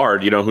a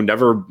guard, who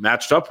never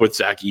matched up with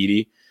Zach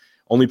Edey,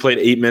 only played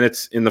 8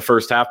 minutes in the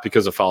first half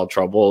because of foul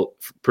trouble.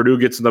 Purdue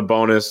gets in the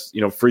bonus.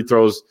 Free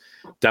throws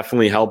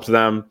definitely helped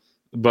them.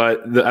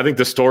 But I think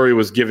the story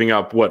was giving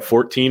up,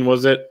 14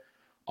 was it?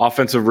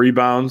 Offensive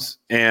rebounds.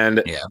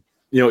 And,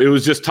 it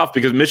was just tough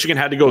because Michigan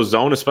had to go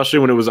zone, especially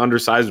when it was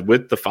undersized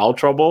with the foul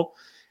trouble,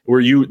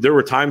 where there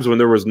were times when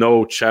there was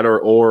no Cheddar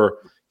or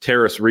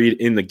Terrace Reed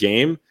in the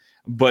game.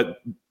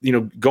 But,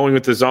 going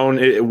with the zone,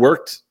 it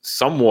worked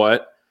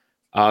somewhat,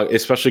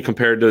 especially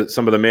compared to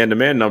some of the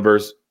man-to-man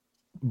numbers.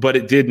 But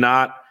it did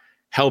not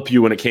help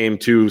you when it came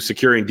to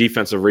securing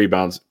defensive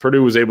rebounds.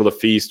 Purdue was able to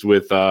feast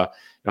with how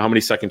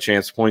many second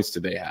chance points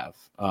did they have?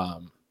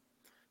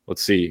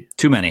 Let's see.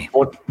 Too many.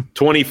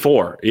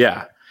 24.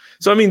 Yeah.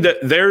 So, I mean,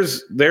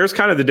 there's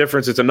kind of the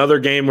difference. It's another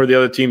game where the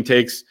other team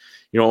takes,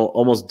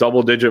 almost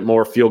double-digit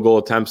more field goal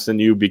attempts than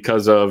you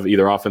because of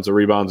either offensive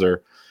rebounds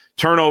or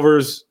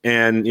turnovers.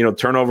 And,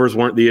 turnovers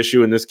weren't the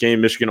issue in this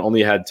game. Michigan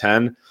only had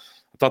 10.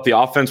 I thought the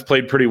offense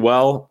played pretty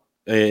well.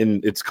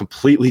 And it's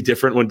completely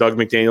different when Doug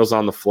McDaniel's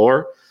on the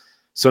floor.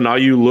 So now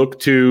you look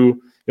to,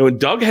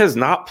 Doug has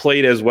not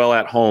played as well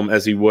at home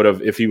as he would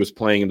have if he was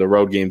playing in the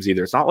road games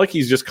either. It's not like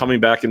he's just coming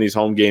back in these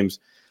home games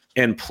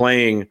and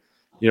playing,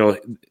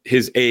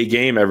 his A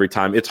game every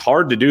time. It's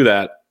hard to do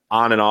that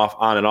on and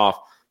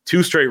off.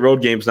 2 straight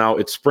road games now.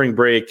 It's spring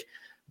break.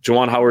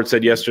 Juwan Howard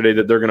said yesterday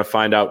that they're going to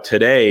find out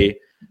today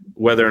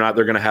whether or not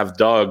they're going to have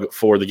Doug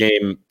for the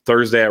game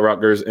Thursday at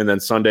Rutgers and then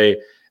Sunday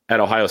at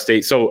Ohio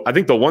State. So I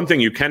think the one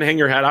thing you can hang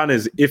your hat on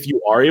is if you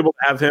are able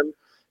to have him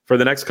for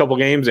the next couple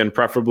games and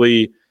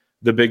preferably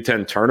the Big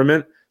Ten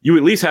tournament, you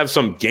at least have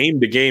some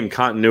game-to-game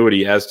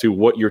continuity as to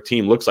what your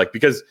team looks like,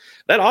 because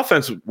that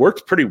offense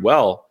worked pretty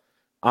well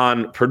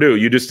on Purdue.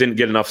 You just didn't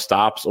get enough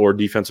stops or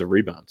defensive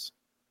rebounds.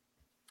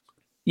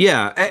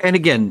 Yeah, and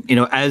again,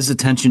 as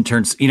attention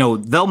turns,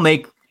 they'll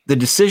make the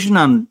decision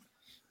on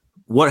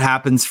what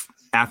happens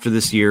after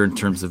this year in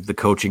terms of the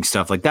coaching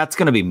stuff. Like, that's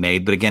going to be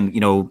made. But again,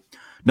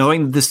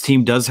 knowing that this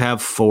team does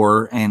have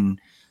 4 and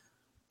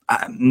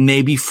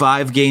maybe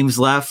 5 games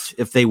left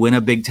if they win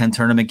a Big Ten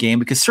tournament game,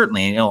 because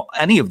certainly,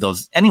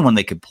 anyone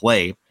they could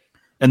play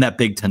in that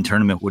Big Ten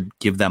tournament would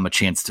give them a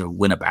chance to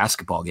win a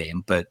basketball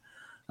game. But,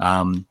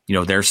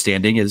 their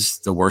standing is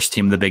the worst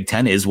team in the Big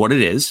Ten is what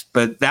it is.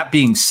 But that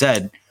being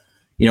said,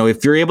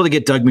 if you're able to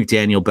get Doug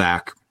McDaniel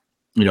back,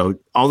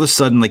 all of a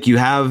sudden, like you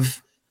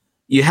have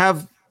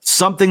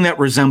something that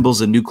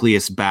resembles a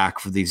nucleus back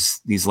for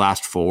these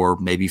last 4,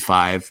 maybe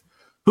 5.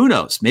 Who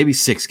knows? Maybe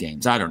 6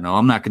 games. I don't know.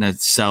 I'm not going to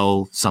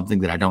sell something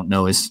that I don't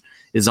know is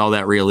all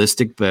that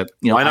realistic. But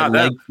why not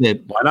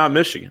Why not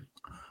Michigan?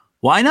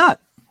 Why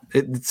not?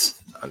 It's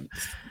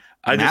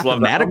I just love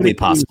mathematically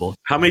possible.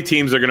 How many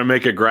teams are going to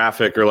make a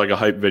graphic or like a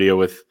hype video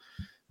with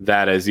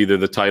that as either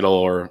the title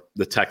or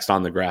the text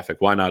on the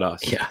graphic? Why not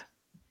us? Yeah,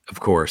 of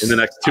course. In the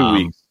next 2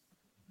 weeks.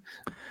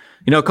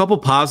 A couple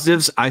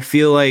positives. I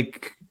feel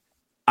like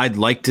I'd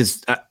like to,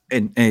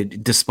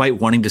 and despite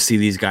wanting to see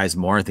these guys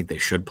more, I think they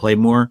should play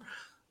more.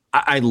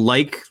 I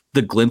like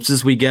the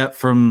glimpses we get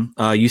from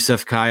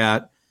Yusef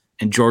Kayat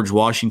and George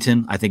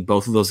Washington. I think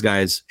both of those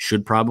guys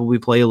should probably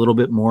play a little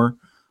bit more.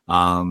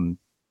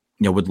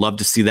 Would love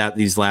to see that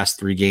these last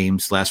 3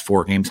 games, last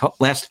 4 games,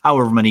 last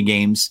however many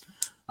games.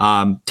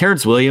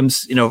 Terrence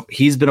Williams,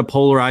 he's been a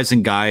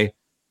polarizing guy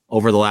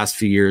over the last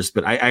few years,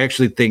 but I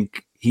actually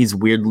think he's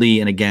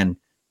weirdly, and again,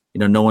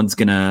 no one's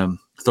going to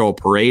throw a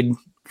parade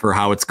for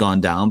how it's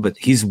gone down, but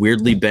he's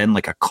weirdly been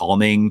like a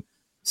calming,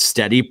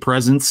 steady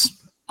presence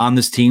on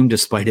this team,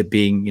 despite it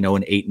being,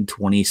 an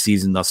 8-20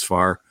 season thus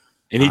far.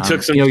 And he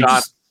took some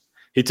shots.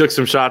 He took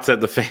some shots at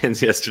the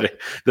fans yesterday.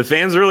 The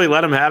fans really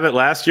let him have it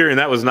last year, and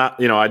that was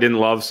not, I didn't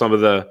love some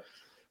of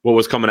what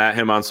was coming at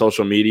him on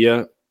social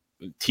media.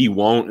 He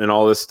won't and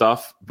all this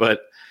stuff,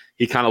 but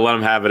he kind of let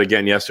him have it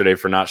again yesterday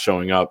for not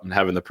showing up and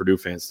having the Purdue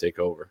fans take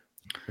over.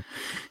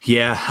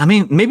 Yeah, I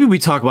mean, maybe we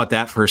talk about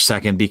that for a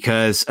second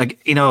because,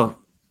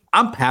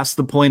 I'm past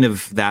the point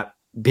of that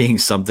being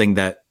something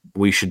that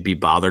we should be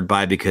bothered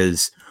by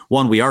because,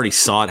 one, we already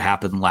saw it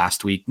happen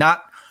last week.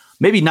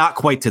 Maybe not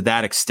quite to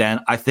that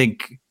extent. I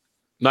think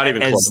not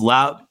even as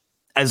close.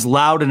 as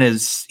loud and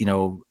as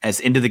as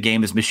into the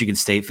game as Michigan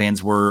State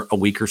fans were a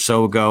week or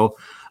so ago,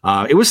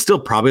 it was still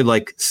probably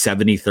like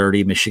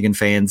 70-30 Michigan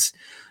fans.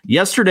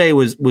 Yesterday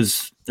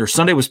or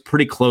Sunday was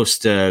pretty close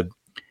to,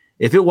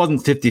 if it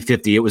wasn't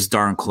 50-50, it was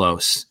darn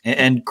close.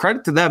 And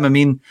credit to them. I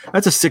mean,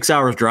 that's a 6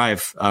 hours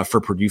drive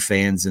for Purdue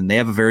fans, and they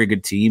have a very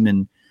good team.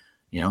 And,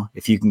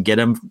 if you can get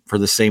them for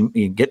the same,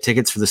 you can get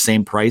tickets for the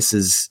same price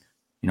as,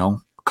 a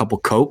couple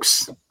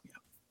Cokes,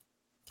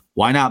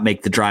 why not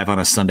make the drive on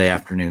a Sunday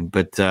afternoon?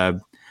 But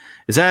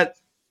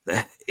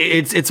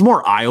it's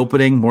more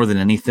eye-opening more than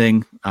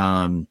anything.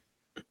 I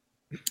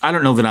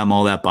don't know that I'm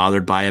all that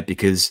bothered by it,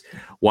 because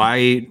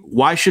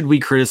why should we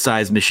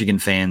criticize Michigan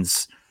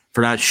fans for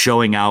not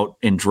showing out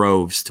in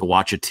droves to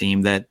watch a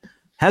team that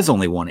has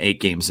only won 8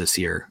 games this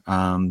year?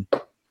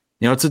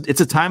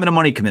 It's a time and a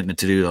money commitment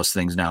to do those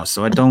things now.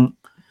 So I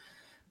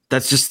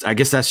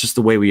guess that's just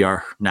the way we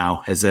are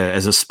now as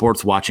a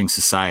sports watching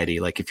society.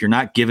 Like, if you're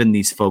not giving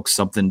these folks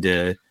something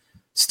to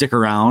stick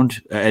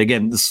around,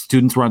 again, the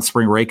students were on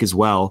spring break as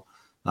well.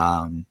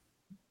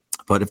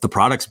 But if the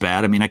product's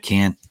bad, I mean, I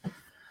can't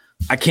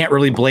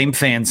really blame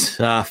fans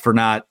for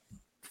not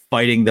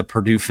fighting the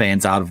Purdue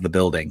fans out of the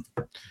building.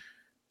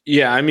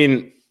 Yeah, I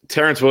mean,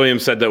 Terrence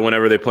Williams said that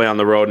whenever they play on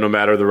the road, no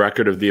matter the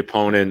record of the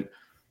opponent,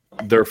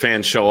 their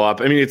fans show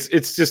up. I mean,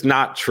 it's just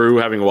not true,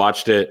 having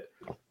watched it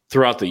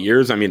throughout the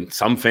years. I mean,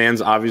 some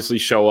fans obviously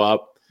show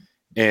up,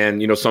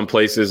 and, some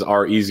places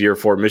are easier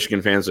for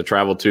Michigan fans to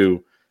travel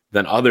to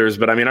than others.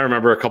 But I mean, I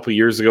remember a couple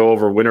years ago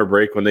over winter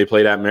break when they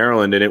played at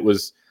Maryland, and it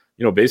was,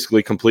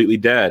 basically completely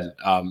dead.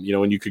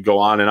 And you could go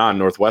on and on.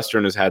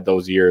 Northwestern has had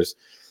those years.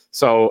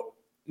 So,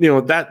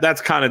 that's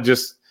kind of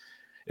just,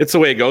 it's the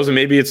way it goes. And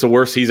maybe it's the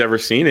worst he's ever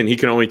seen, and he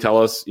can only tell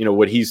us,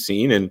 what he's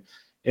seen. And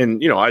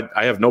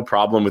I have no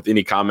problem with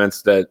any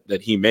comments that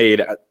he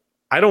made.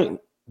 I don't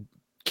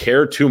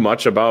care too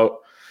much about,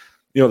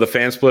 the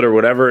fan split or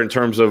whatever, in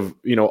terms of,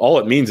 all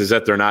it means is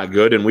that they're not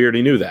good. And we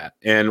already knew that.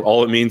 And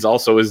all it means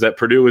also is that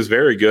Purdue is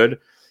very good.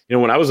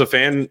 When I was a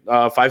fan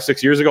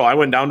 5-6 years ago, I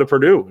went down to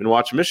Purdue and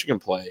watched Michigan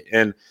play.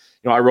 And,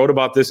 I wrote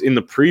about this in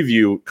the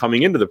preview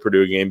coming into the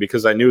Purdue game,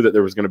 because I knew that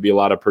there was going to be a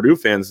lot of Purdue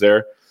fans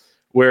there,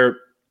 where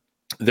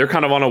they're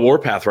kind of on a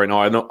warpath right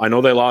now. I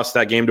know they lost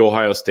that game to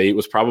Ohio State. It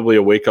was probably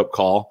a wake-up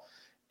call.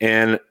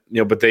 And,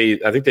 but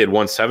I think they had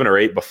won 7 or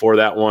 8 before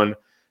that one.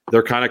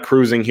 They're kind of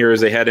cruising here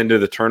as they head into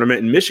the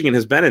tournament. And Michigan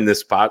has been in this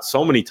spot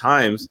so many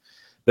times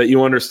that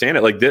you understand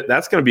it. Like,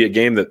 that's going to be a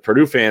game that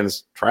Purdue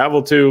fans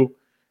travel to,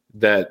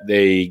 that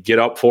they get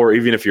up for,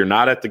 even if you're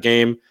not at the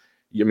game.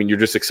 I mean, you're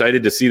just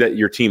excited to see that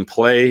your team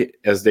play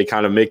as they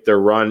kind of make their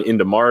run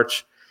into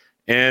March.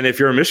 And if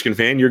you're a Michigan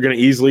fan, you're going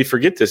to easily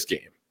forget this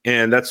game.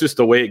 And that's just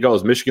the way it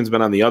goes. Michigan's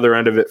been on the other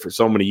end of it for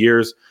so many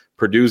years.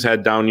 Purdue's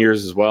had down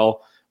years as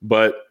well.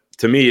 But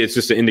to me, it's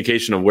just an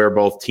indication of where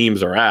both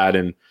teams are at.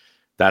 And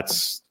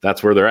that's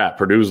where they're at.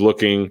 Purdue's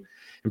looking,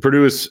 and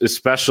Purdue is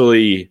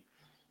especially,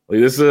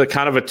 this is a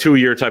kind of a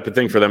 2-year type of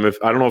thing for them. I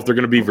don't know if they're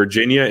going to be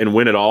Virginia and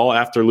win it all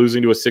after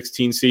losing to a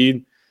 16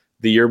 seed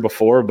the year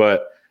before,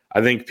 but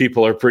I think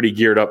people are pretty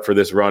geared up for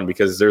this run,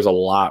 because there's a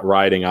lot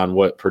riding on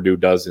what Purdue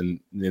does in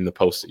the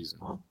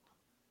postseason.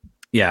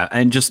 Yeah,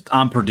 and just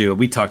on Purdue,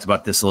 we talked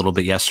about this a little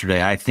bit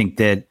yesterday. I think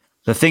that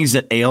the things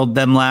that ailed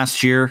them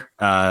last year,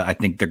 I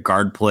think their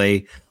guard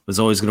play was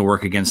always going to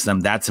work against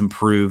them. That's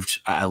improved.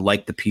 I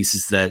like the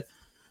pieces that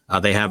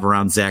they have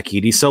around Zach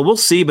Edey. So we'll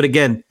see. But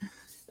again,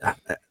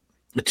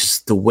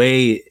 just the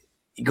way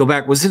you go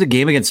back, was it a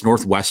game against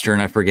Northwestern?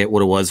 I forget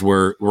what it was,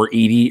 where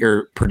Edey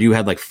or Purdue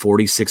had like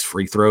 46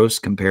 free throws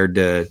compared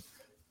to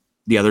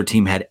the other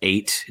team had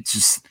 8. It's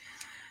just,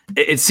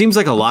 it seems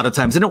like a lot of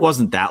times, and it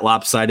wasn't that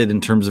lopsided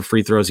in terms of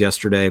free throws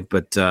yesterday,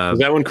 but was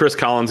that when Chris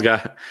Collins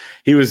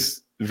he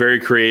was very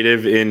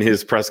creative in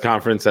his press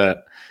conference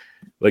at,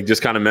 like,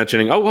 just kind of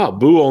mentioning, oh, wow,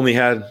 Boo only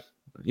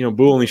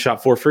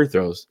shot 4 free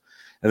throws.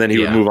 And then he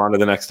would move on to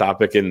the next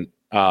topic. And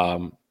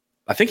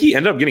I think he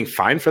ended up getting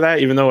fined for that,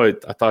 even though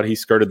I thought he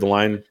skirted the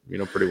line,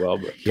 pretty well.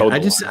 But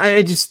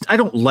I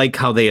don't like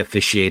how they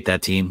officiate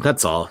that team.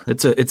 That's all.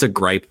 It's a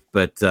gripe,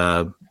 but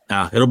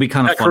it'll be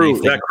kind of funny.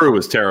 That crew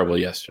was terrible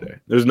yesterday.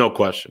 There's no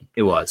question.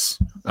 It was.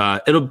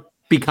 It'll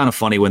be kind of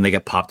funny when they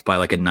get popped by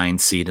like a 9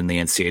 seed in the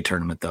NCAA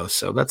tournament, though.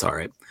 So that's all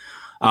right.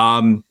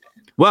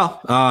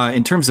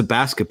 In terms of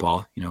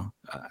basketball,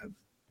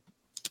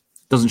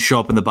 doesn't show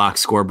up in the box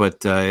score, but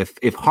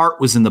if Hart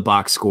was in the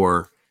box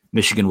score,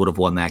 Michigan would have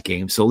won that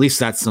game. So at least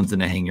that's something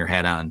to hang your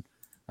hat on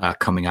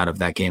coming out of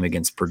that game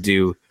against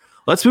Purdue.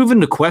 Let's move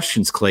into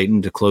questions,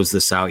 Clayton, to close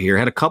this out here. I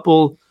had a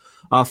couple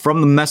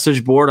from the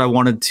message board I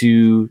wanted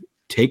to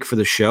take for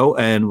the show,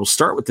 and we'll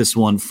start with this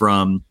one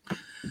from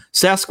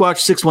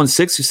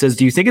Sasquatch616, who says,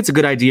 do you think it's a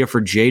good idea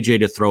for JJ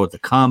to throw at the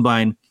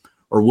combine,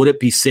 or would it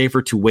be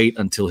safer to wait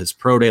until his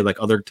pro day like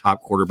other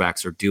top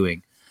quarterbacks are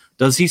doing?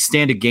 Does he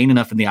stand to gain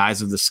enough in the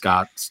eyes of the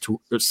scouts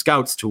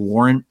to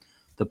warrant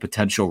the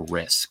potential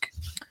risk?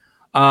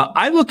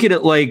 I look at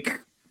it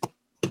like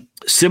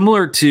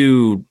similar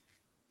to,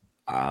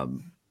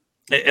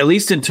 at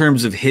least in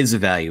terms of his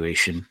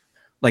evaluation,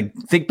 Like,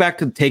 think back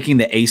to taking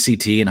the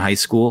ACT in high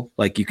school.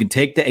 Like, you can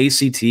take the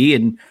ACT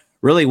and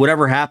really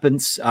whatever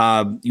happens,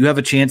 you have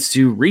a chance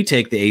to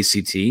retake the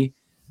ACT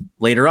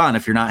later on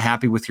if you're not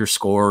happy with your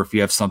score, or if you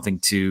have something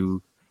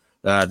to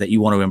that you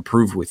want to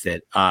improve with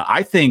it.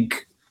 I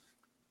think,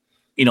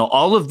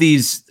 all of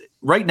these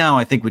right now,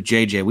 I think with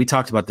JJ, we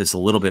talked about this a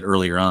little bit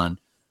earlier on.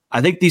 I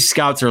think these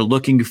scouts are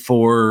looking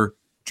for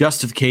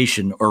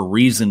justification or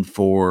reason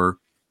for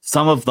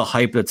some of the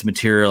hype that's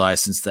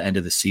materialized since the end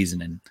of the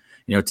season. And,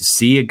 to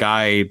see a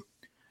guy,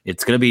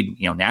 it's going to be,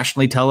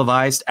 nationally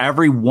televised.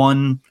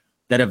 Everyone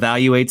that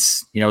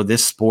evaluates,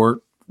 this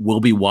sport will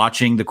be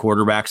watching the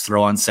quarterbacks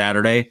throw on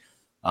Saturday.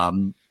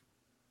 Given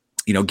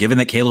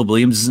that Caleb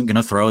Williams isn't going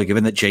to throw,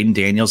 given that Jaden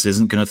Daniels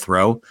isn't going to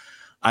throw,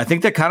 I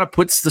think that kind of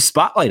puts the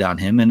spotlight on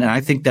him. And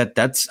I think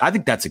that's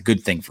a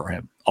good thing for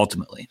him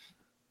ultimately.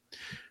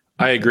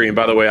 I agree. And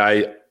by the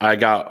way, I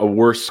got a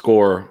worse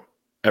score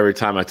every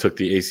time I took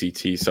the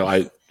ACT. So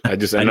I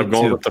just ended up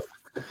going with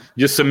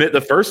just submit the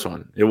first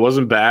one. It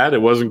wasn't bad.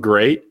 It wasn't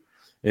great.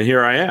 And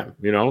here I am,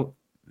 they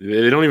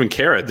don't even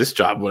care at this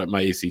job what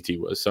my ACT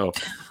was. So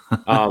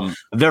I've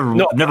never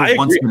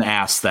once been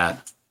asked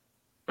that.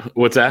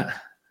 What's that?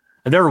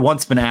 I've never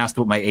once been asked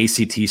what my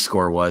ACT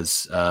score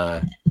was.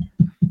 I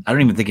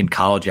don't even think in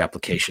college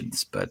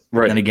applications, but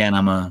then again,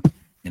 I'm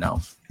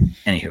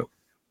anywho.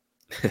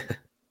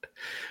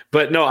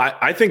 But no,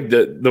 I think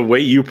that the way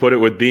you put it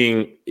with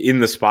being in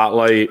the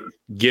spotlight,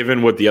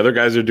 given what the other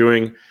guys are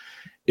doing,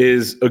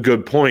 is a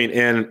good point.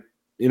 And,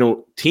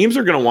 teams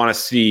are going to want to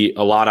see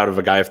a lot out of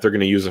a guy if they're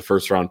going to use a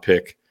first-round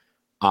pick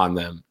on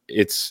them.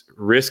 It's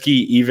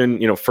risky.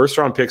 Even,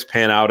 first-round picks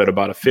pan out at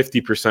about a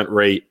 50%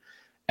 rate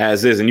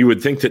as is. And you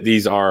would think that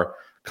these are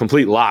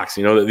complete locks,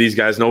 that these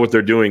guys know what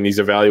they're doing, these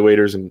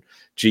evaluators and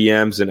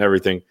GMs and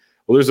everything.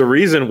 Well, there's a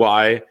reason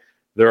why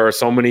there are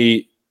so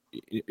many.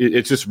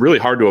 It's just really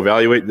hard to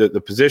evaluate the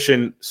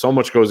position. So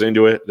much goes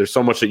into it. There's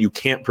so much that you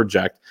can't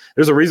project.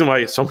 There's a reason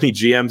why so many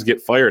GMs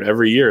get fired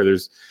every year.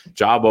 There's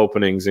job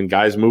openings and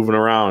guys moving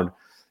around.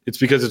 It's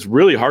because it's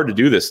really hard to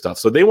do this stuff.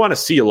 So they want to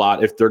see a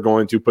lot if they're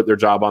going to put their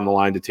job on the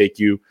line to take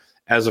you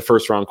as a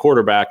first-round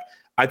quarterback.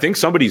 I think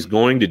somebody's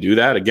going to do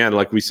that. Again,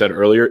 like we said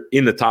earlier,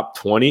 in the top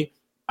 20,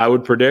 I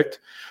would predict.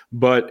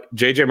 But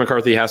J.J.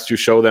 McCarthy has to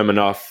show them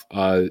enough,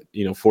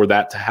 for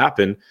that to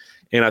happen.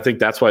 And I think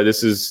that's why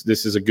this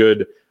is a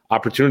good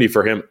opportunity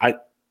for him. I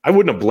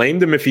wouldn't have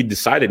blamed him if he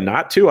decided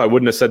not to. I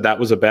wouldn't have said that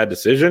was a bad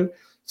decision.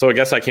 So I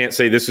guess I can't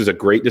say this is a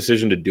great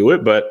decision to do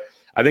it, but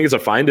I think it's a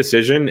fine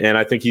decision, and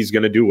I think he's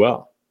going to do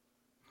well.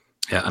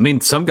 Yeah, I mean,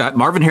 some guy,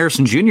 Marvin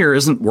Harrison Jr.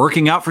 isn't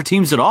working out for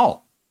teams at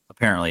all,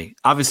 apparently.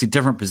 Obviously,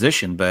 different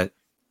position, but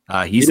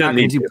he's not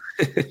going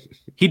to.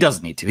 He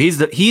doesn't need to.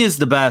 He is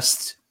the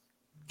best.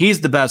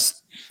 He's the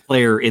best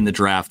player in the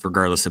draft,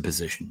 regardless of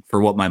position,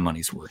 for what my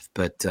money's worth.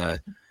 But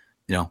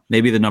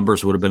maybe the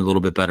numbers would have been a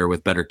little bit better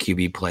with better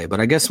QB play, but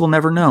I guess we'll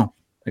never know.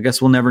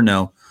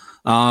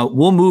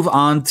 We'll move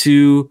on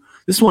to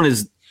this one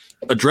is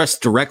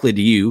addressed directly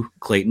to you,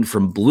 Clayton,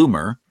 from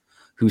Bloomer,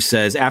 who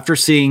says, after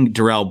seeing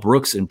Darrell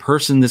Brooks in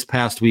person this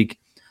past week,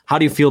 how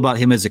do you feel about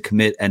him as a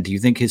commit, and do you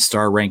think his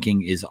star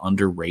ranking is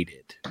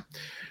underrated?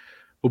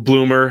 Well,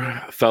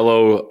 Bloomer,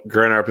 fellow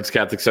Grand Rapids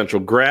Catholic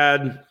Central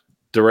grad,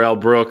 Darrell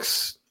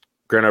Brooks,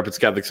 Grand Rapids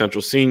Catholic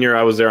Central senior.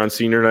 I was there on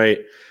senior night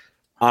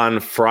on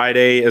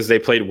Friday as they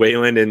played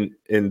Wayland,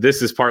 and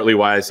this is partly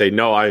why I say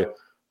no. I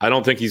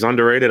don't think he's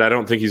underrated. I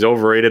don't think he's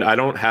overrated. I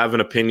don't have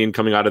an opinion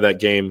coming out of that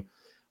game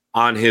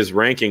on his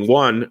ranking.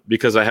 One,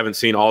 because I haven't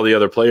seen all the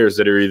other players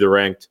that are either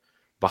ranked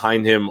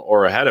behind him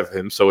or ahead of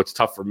him, so it's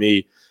tough for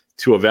me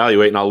to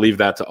evaluate, and I'll leave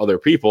that to other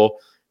people.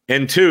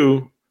 And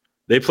two,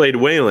 they played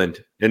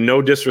Wayland, and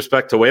no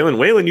disrespect to Wayland.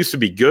 Wayland used to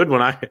be good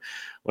when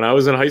I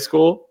was in high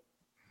school.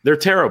 They're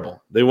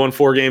terrible. They won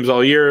 4 games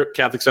all year.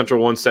 Catholic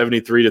Central won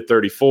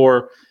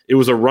 73-34. It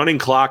was a running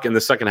clock in the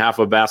second half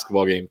of a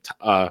basketball game.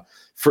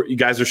 You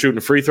guys are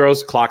shooting free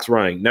throws, clock's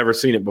running. Never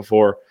seen it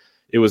before.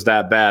 It was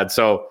that bad.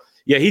 So,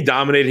 yeah, he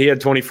dominated. He had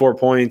 24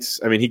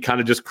 points. I mean, he kind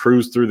of just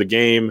cruised through the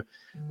game.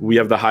 We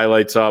have the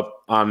highlights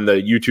up on the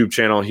YouTube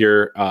channel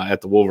here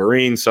at the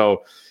Wolverine,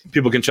 so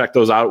people can check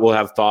those out. We'll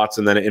have thoughts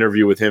and then an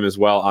interview with him as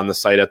well on the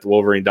site at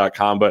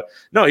thewolverine.com. But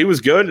no, he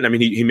was good. I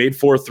mean, he made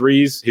 4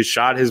 threes. His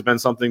shot has been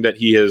something that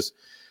he has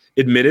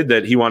admitted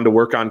that he wanted to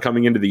work on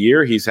coming into the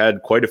year. He's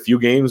had quite a few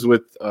games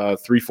with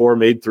 3-4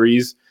 made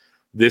threes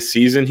this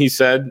season, he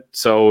said.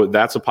 So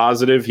that's a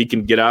positive. He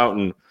can get out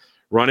and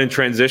run in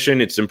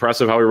transition. It's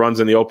impressive how he runs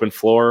in the open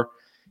floor.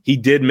 He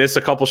did miss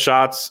a couple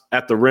shots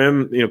at the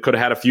rim, could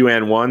have had a few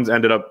and ones,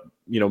 ended up,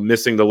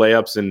 missing the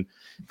layups and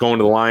going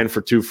to the line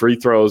for 2 free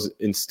throws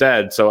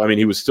instead. So, I mean,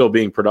 he was still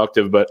being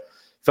productive, but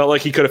felt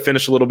like he could have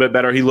finished a little bit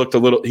better. He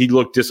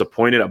looked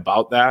disappointed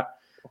about that.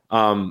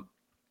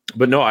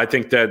 But no, I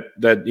think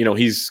that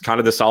he's kind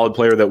of the solid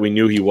player that we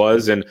knew he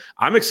was. And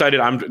I'm excited.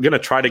 I'm going to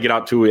try to get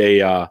out to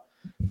a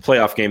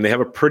playoff game. They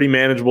have a pretty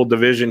manageable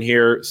division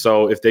here.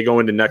 So if they go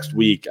into next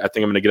week, I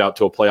think I'm going to get out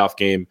to a playoff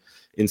game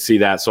and see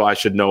that. So I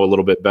should know a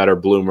little bit better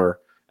Bloomer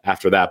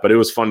after that. But it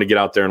was fun to get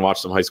out there and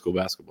watch some high school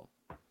basketball.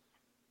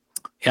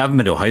 I haven't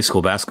been to a high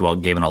school basketball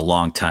game in a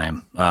long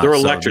time. They're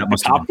electric. The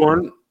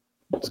popcorn,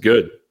 it's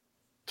good.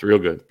 It's real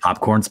good.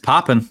 Popcorn's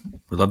popping.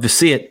 We'd love to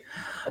see it.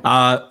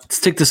 Let's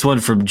take this one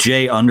from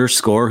J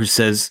 _ who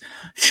says,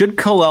 should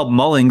Kalel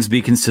Mullings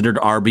be considered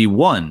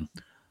RB1?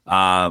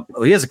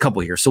 He has a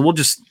couple here, so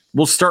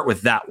we'll start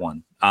with that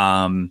one.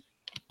 Kalel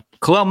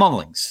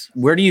Mullings,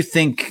 where do you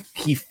think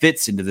he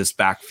fits into this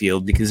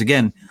backfield? Because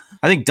again,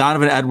 I think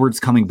Donovan Edwards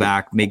coming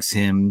back makes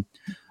him,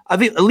 I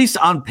think, at least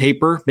on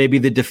paper, maybe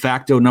the de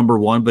facto number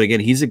one. But again,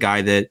 he's a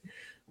guy that,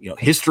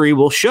 history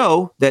will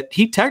show that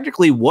he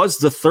technically was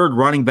the third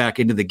running back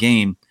into the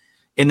game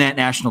in that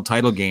national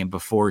title game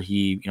before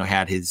he,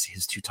 had his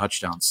 2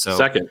 touchdowns. So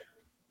second.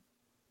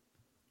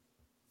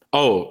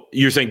 Oh,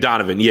 you're saying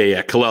Donovan?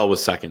 Yeah. Kalel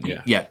was second.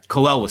 Yeah.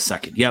 Kalel was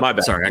second. Yeah, my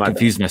bad. Sorry, I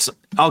confused myself.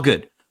 All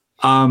good.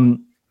 Kalel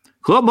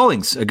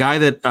Mullings, a guy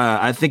that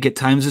I think at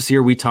times this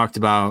year we talked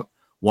about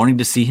wanting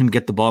to see him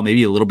get the ball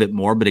maybe a little bit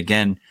more, but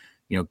again,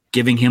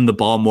 giving him the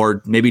ball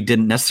more maybe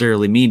didn't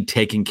necessarily mean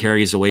taking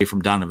carries away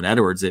from Donovan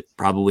Edwards. It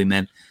probably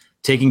meant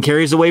taking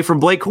carries away from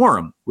Blake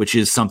Corum, which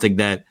is something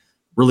that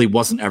really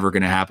wasn't ever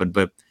going to happen.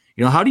 But,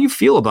 how do you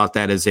feel about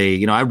that as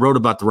I wrote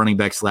about the running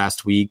backs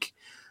last week.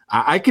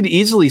 I could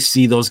easily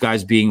see those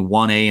guys being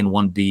 1A and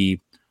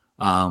 1B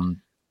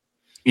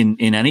in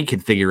any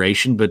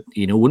configuration, but,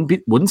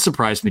 wouldn't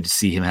surprise me to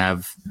see him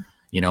have,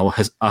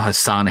 a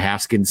Hassan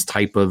Haskins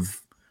type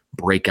of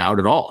breakout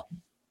at all.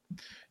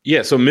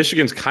 Yeah, so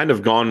Michigan's kind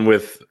of gone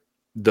with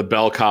the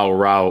bell cow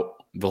route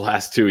the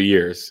last 2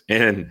 years,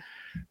 and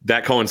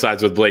that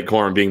coincides with Blake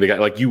Corum being the guy.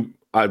 Like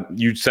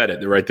you said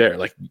it right there.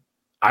 Like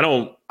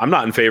I'm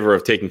not in favor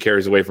of taking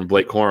carries away from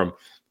Blake Corum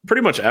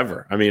pretty much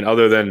ever. I mean,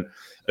 other than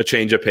a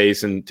change of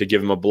pace and to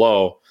give him a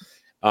blow.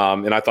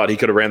 And I thought he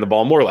could have ran the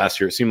ball more last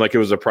year. It seemed like it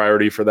was a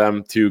priority for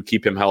them to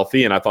keep him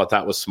healthy, and I thought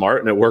that was smart,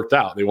 and it worked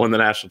out. They won the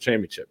national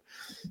championship.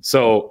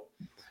 So,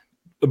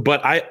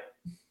 but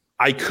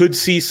I could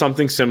see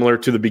something similar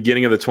to the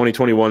beginning of the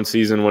 2021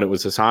 season when it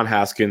was Hassan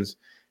Haskins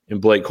and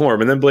Blake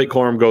Corum. And then Blake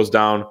Corum goes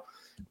down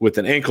with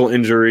an ankle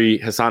injury.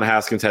 Hassan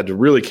Haskins had to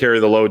really carry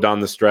the load down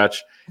the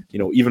stretch.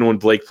 Even when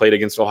Blake played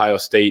against Ohio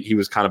State, he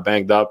was kind of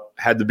banged up,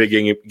 had the big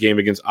game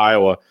against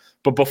Iowa.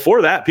 But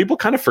before that, people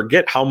kind of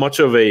forget how much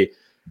of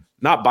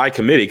not by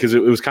committee, because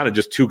it was kind of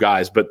just 2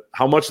 guys, but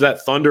how much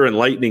that thunder and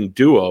lightning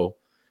duo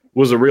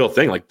was a real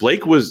thing. Like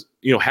Blake was,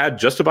 had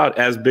just about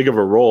as big of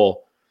a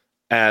role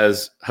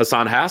as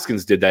Hassan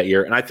Haskins did that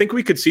year. And I think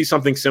we could see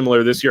something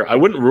similar this year. I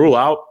wouldn't rule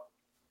out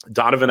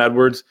Donovan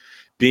Edwards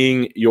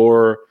being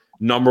your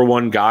number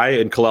one guy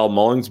and Kalel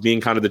Mullings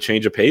being kind of the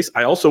change of pace.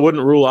 I also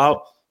wouldn't rule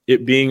out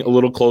it being a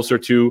little closer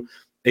to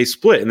a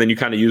split, and then you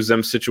kind of use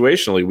them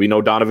situationally. We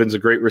know Donovan's a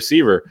great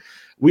receiver.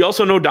 We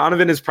also know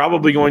Donovan is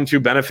probably going to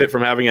benefit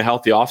from having a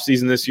healthy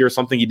offseason this year,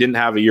 something he didn't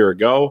have a year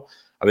ago.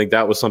 I think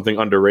that was something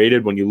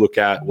underrated when you look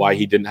at why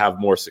he didn't have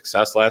more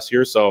success last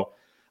year. So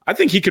I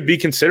think he could be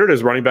considered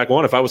as running back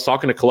one. If I was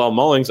talking to Kalel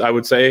Mullings, I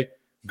would say,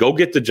 go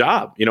get the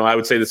job. I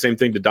would say the same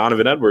thing to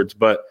Donovan Edwards,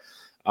 but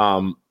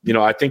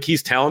I think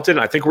he's talented.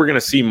 And I think we're going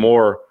to see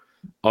more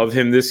of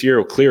him this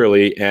year,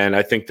 clearly. And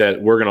I think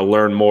that we're going to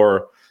learn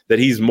more that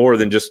he's more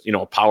than just,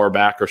 a power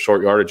back or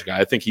short yardage guy.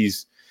 I think he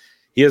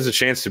has a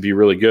chance to be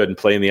really good and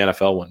play in the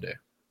NFL one day.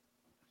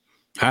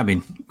 I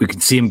mean, we can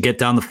see him get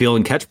down the field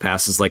and catch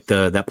passes like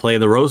that play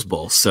of the Rose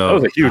Bowl. So that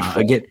was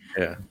a huge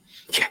Yeah,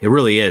 it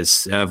really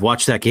is. I've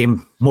watched that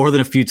game more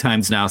than a few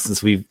times now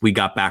since we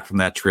got back from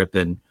that trip,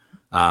 and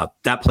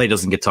that play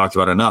doesn't get talked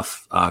about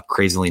enough,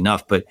 crazily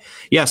enough. But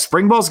yeah,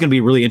 spring ball is going to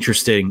be really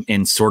interesting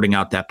in sorting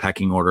out that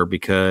pecking order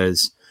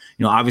because,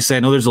 obviously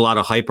I know there's a lot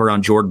of hype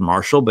around Jordan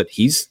Marshall, but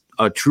he's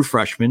a true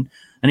freshman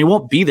and he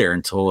won't be there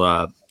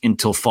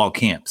until fall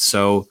camp.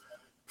 So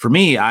for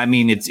me, I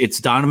mean, it's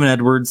Donovan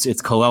Edwards,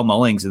 it's Kalel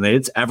Mullings, and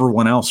it's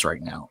everyone else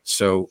right now.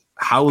 So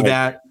how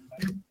that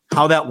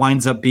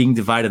winds up being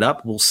divided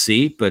up, we'll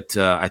see. But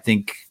I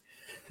think,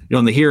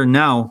 in the here and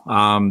now,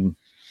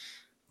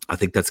 I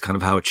think that's kind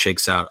of how it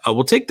shakes out.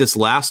 We'll take this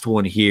last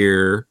one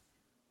here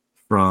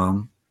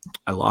from,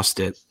 I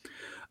lost it.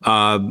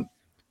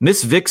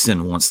 Miss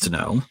Vixen wants to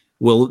know,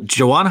 will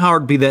Juwan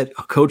Howard be that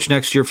coach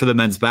next year for the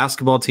men's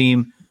basketball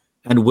team?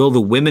 And will the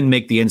women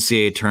make the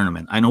NCAA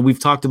tournament? I know we've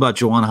talked about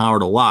Juwan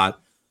Howard a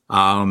lot.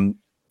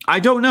 I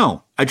don't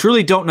know. I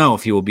truly don't know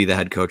if he will be the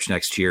head coach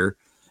next year.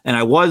 And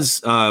I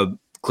was,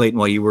 Clayton,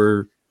 while you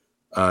were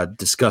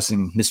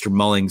discussing Mr.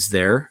 Mullings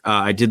there,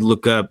 I did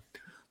look up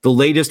the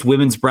latest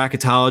women's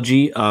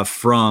bracketology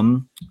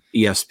from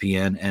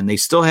ESPN, and they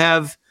still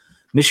have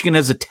Michigan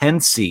as a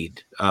 10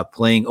 seed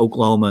playing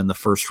Oklahoma in the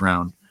first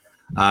round.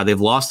 They've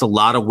lost a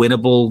lot of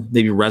winnable,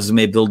 maybe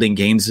resume building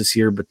games this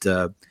year,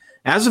 but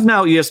as of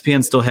now,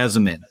 ESPN still has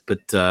them in. But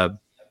so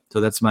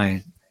that's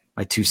my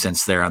 2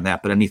 cents there on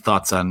that. But any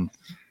thoughts on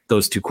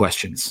those 2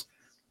 questions?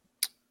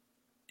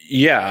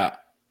 Yeah,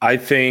 I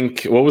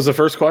think, what was the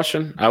first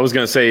question? I was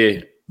going to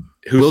say,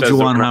 will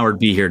Juwan Howard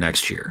be here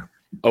next year?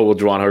 Oh, will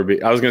Juwan Howard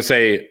be? I was going to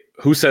say,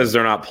 who says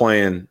they're not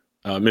playing?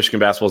 Michigan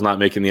basketball is not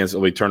making the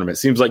NCAA tournament.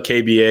 Seems like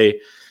KBA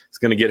is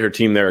going to get her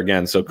team there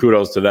again. So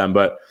kudos to them.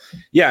 But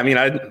yeah, I mean,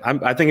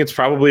 I think it's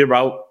probably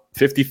about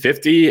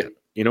 50-50.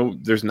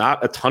 There's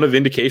not a ton of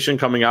indication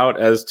coming out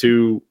as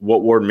to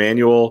what Ward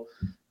Manuel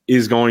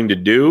is going to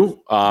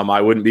do.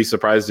 I wouldn't be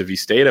surprised if he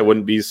stayed. I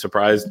wouldn't be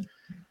surprised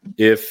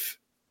if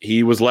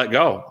he was let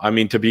go. I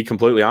mean, to be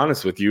completely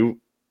honest with you.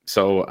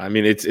 So, I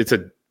mean, it's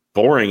a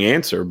boring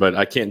answer, but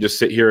I can't just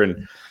sit here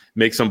and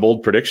make some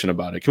bold prediction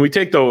about it. Can we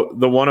take the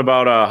one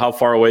about how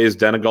far away is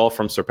Denegal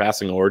from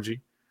surpassing Orji?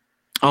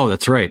 Oh,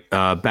 that's right.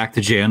 Back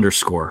to J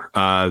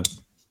 _.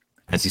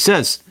 As he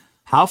says,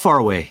 how far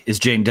away is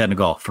Jane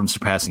Denegal from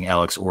surpassing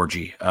Alex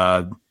Orji?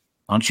 Why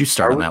don't you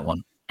start on that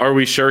one? Are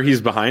we sure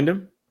he's behind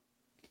him?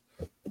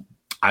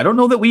 I don't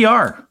know that we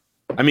are.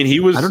 I mean,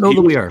 I don't know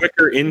that we are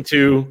quicker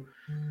into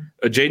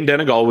Jaden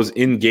Denegal was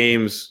in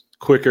games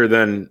quicker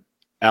than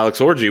Alex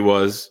Orji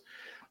was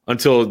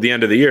until the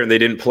end of the year, and they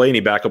didn't play any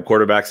backup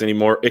quarterbacks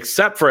anymore,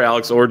 except for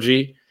Alex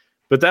Orji.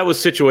 But that was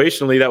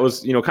situationally, that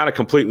was kind of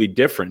completely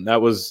different.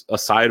 That was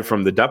aside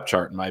from the depth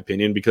chart, in my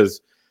opinion, because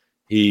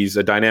he's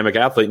a dynamic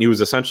athlete and he was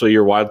essentially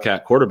your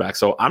Wildcat quarterback.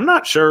 So I'm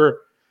not sure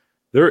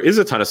there is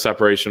a ton of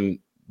separation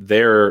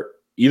there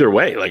either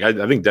way. Like I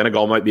think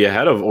Denegal might be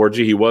ahead of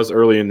Orji. He was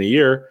early in the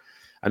year.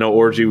 I know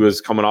Orji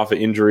was coming off an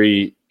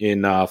injury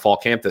in fall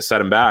camp that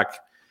set him back,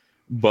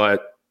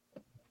 but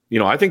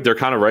I think they're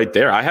kind of right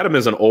there. I had him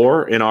as an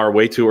or in our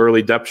way too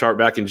early depth chart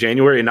back in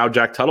January, and now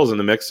Jack Tuttle's in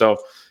the mix. So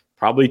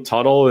probably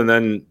Tuttle and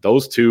then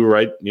those two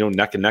right,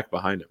 neck and neck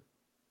behind him.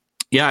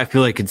 Yeah, I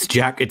feel like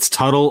it's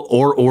Tuttle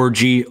or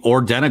Orji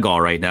or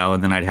Denegal right now.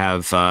 And then I'd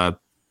have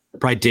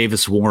probably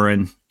Davis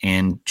Warren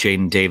and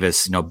Jaden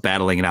Davis,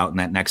 battling it out in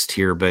that next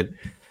tier. But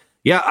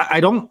yeah,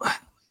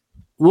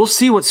 we'll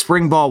see what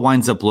spring ball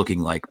winds up looking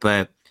like.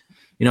 But,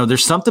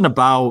 there's something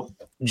about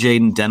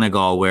Jaden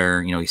Denegal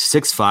where, he's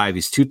 6'5",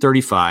 he's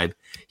 235.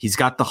 He's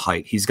got the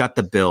height. He's got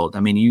the build. I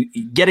mean,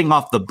 getting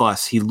off the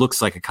bus, he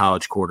looks like a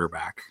college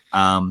quarterback.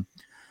 And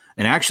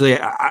actually,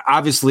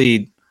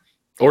 obviously,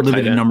 or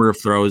limited number of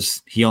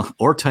throws.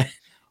 Or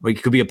he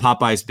could be a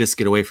Popeye's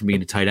biscuit away from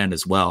being a tight end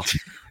as well.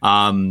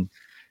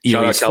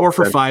 He's 4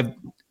 for 5.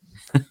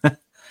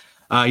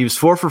 He was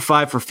 4 for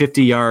 5 for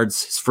 50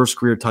 yards, his first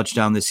career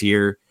touchdown this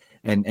year.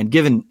 And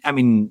given, I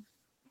mean,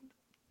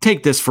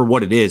 take this for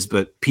what it is,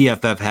 but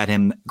PFF had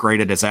him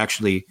graded as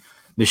actually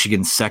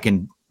Michigan's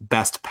second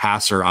best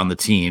passer on the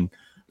team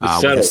with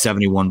a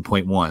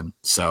 71.1.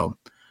 So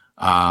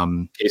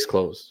case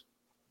closed.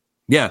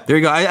 Yeah, there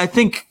you go. I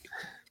think,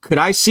 could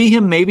I see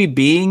him maybe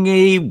being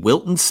a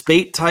Wilton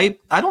Spate type?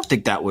 I don't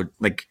think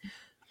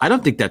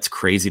that's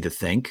crazy to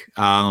think.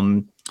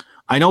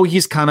 I know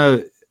he's kind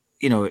of,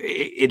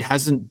 it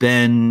hasn't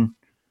been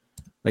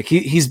like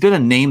he's been a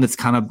name that's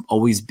kind of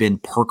always been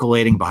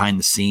percolating behind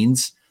the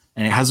scenes,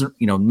 and it hasn't,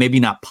 maybe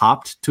not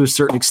popped to a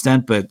certain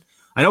extent, but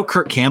I know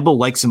Kirk Campbell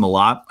likes him a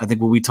lot. I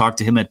think when we talked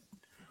to him at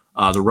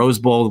the Rose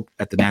Bowl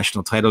at the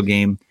national title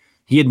game,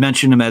 he had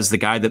mentioned him as the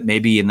guy that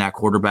maybe in that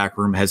quarterback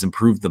room has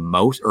improved the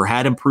most or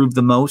had improved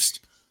the most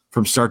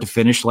from start to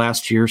finish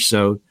last year.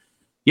 So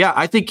yeah,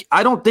 I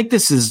don't think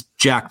this is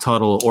Jack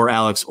Tuttle or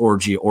Alex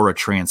Orji or a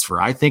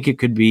transfer. I think it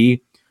could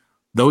be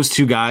those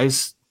two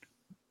guys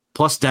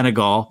plus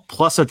Denegal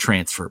plus a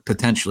transfer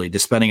potentially,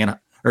 depending on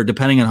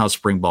how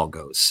spring ball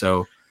goes.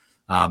 So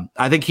I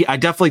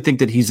definitely think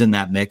that he's in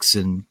that mix.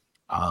 And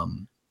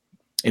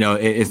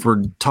if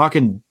we're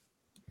talking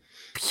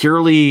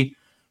purely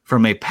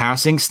from a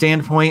passing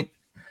standpoint,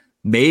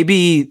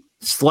 maybe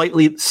slight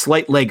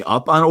leg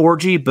up on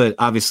Orji, but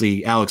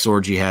obviously Alex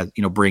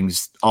Orji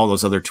brings all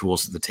those other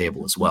tools to the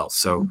table as well.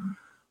 So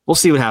we'll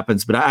see what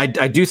happens. But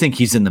I do think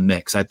he's in the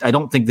mix. I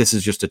don't think this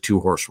is just a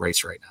 2-horse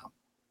race right now.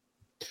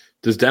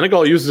 Does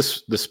Denegal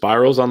use the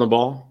spirals on the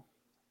ball?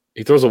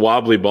 He throws a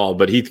wobbly ball,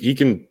 but he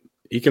can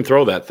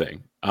throw that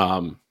thing.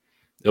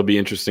 It'll be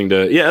interesting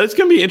it's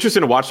going to be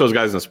interesting to watch those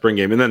guys in the spring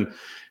game. And then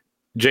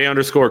J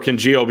 _ can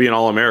Gio be an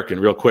All-American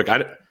real quick?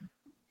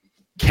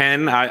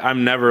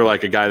 I'm never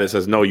like a guy that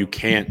says, no, you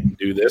can't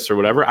do this or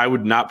whatever. I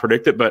would not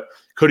predict it, but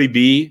could he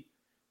be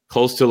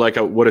close to like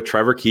what a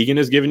Trevor Keegan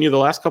has given you the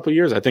last couple of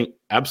years? I think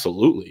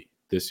absolutely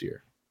this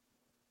year.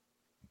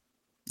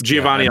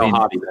 Giovanni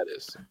Alhadi, that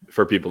is,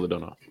 for people that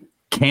don't know.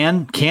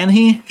 Can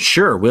he?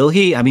 Sure. Will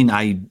he? I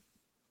mean,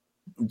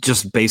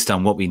 just based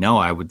on what we know,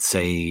 I would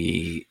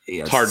say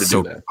it's hard to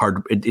do that.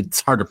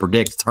 It's hard to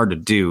predict. It's hard to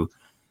do.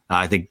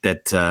 I think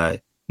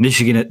that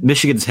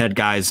Michigan's had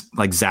guys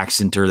like Zach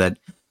Sinter that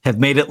have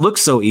made it look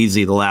so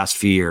easy the last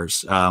few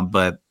years,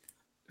 but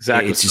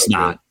it's just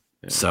not.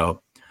 Yeah.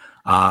 So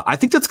I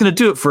think that's going to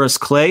do it for us,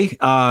 Clay.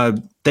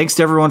 Thanks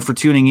to everyone for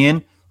tuning in.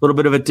 A little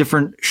bit of a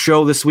different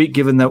show this week,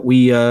 given that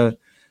we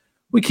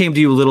came to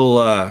you a little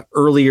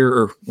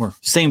earlier or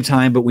same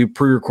time, but we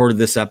pre-recorded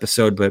this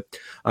episode. But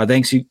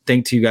thanks to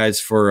you guys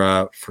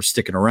for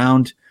sticking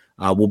around.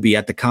 We'll be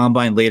at the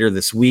Combine later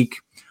this week.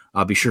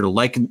 Be sure to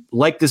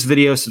like this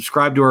video,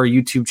 subscribe to our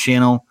YouTube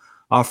channel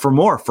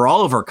for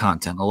all of our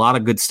content. A lot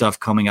of good stuff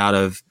coming out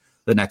of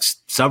the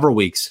next several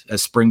weeks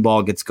as spring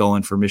ball gets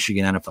going for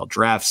Michigan NFL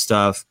draft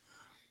stuff,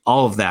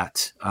 all of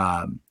that.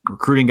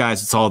 Recruiting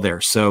guys, it's all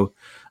there. So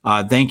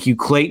thank you,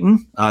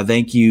 Clayton.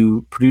 Thank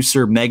you,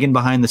 producer Megan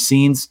behind the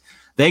scenes.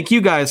 Thank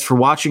you guys for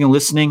watching and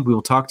listening. We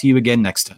will talk to you again next time.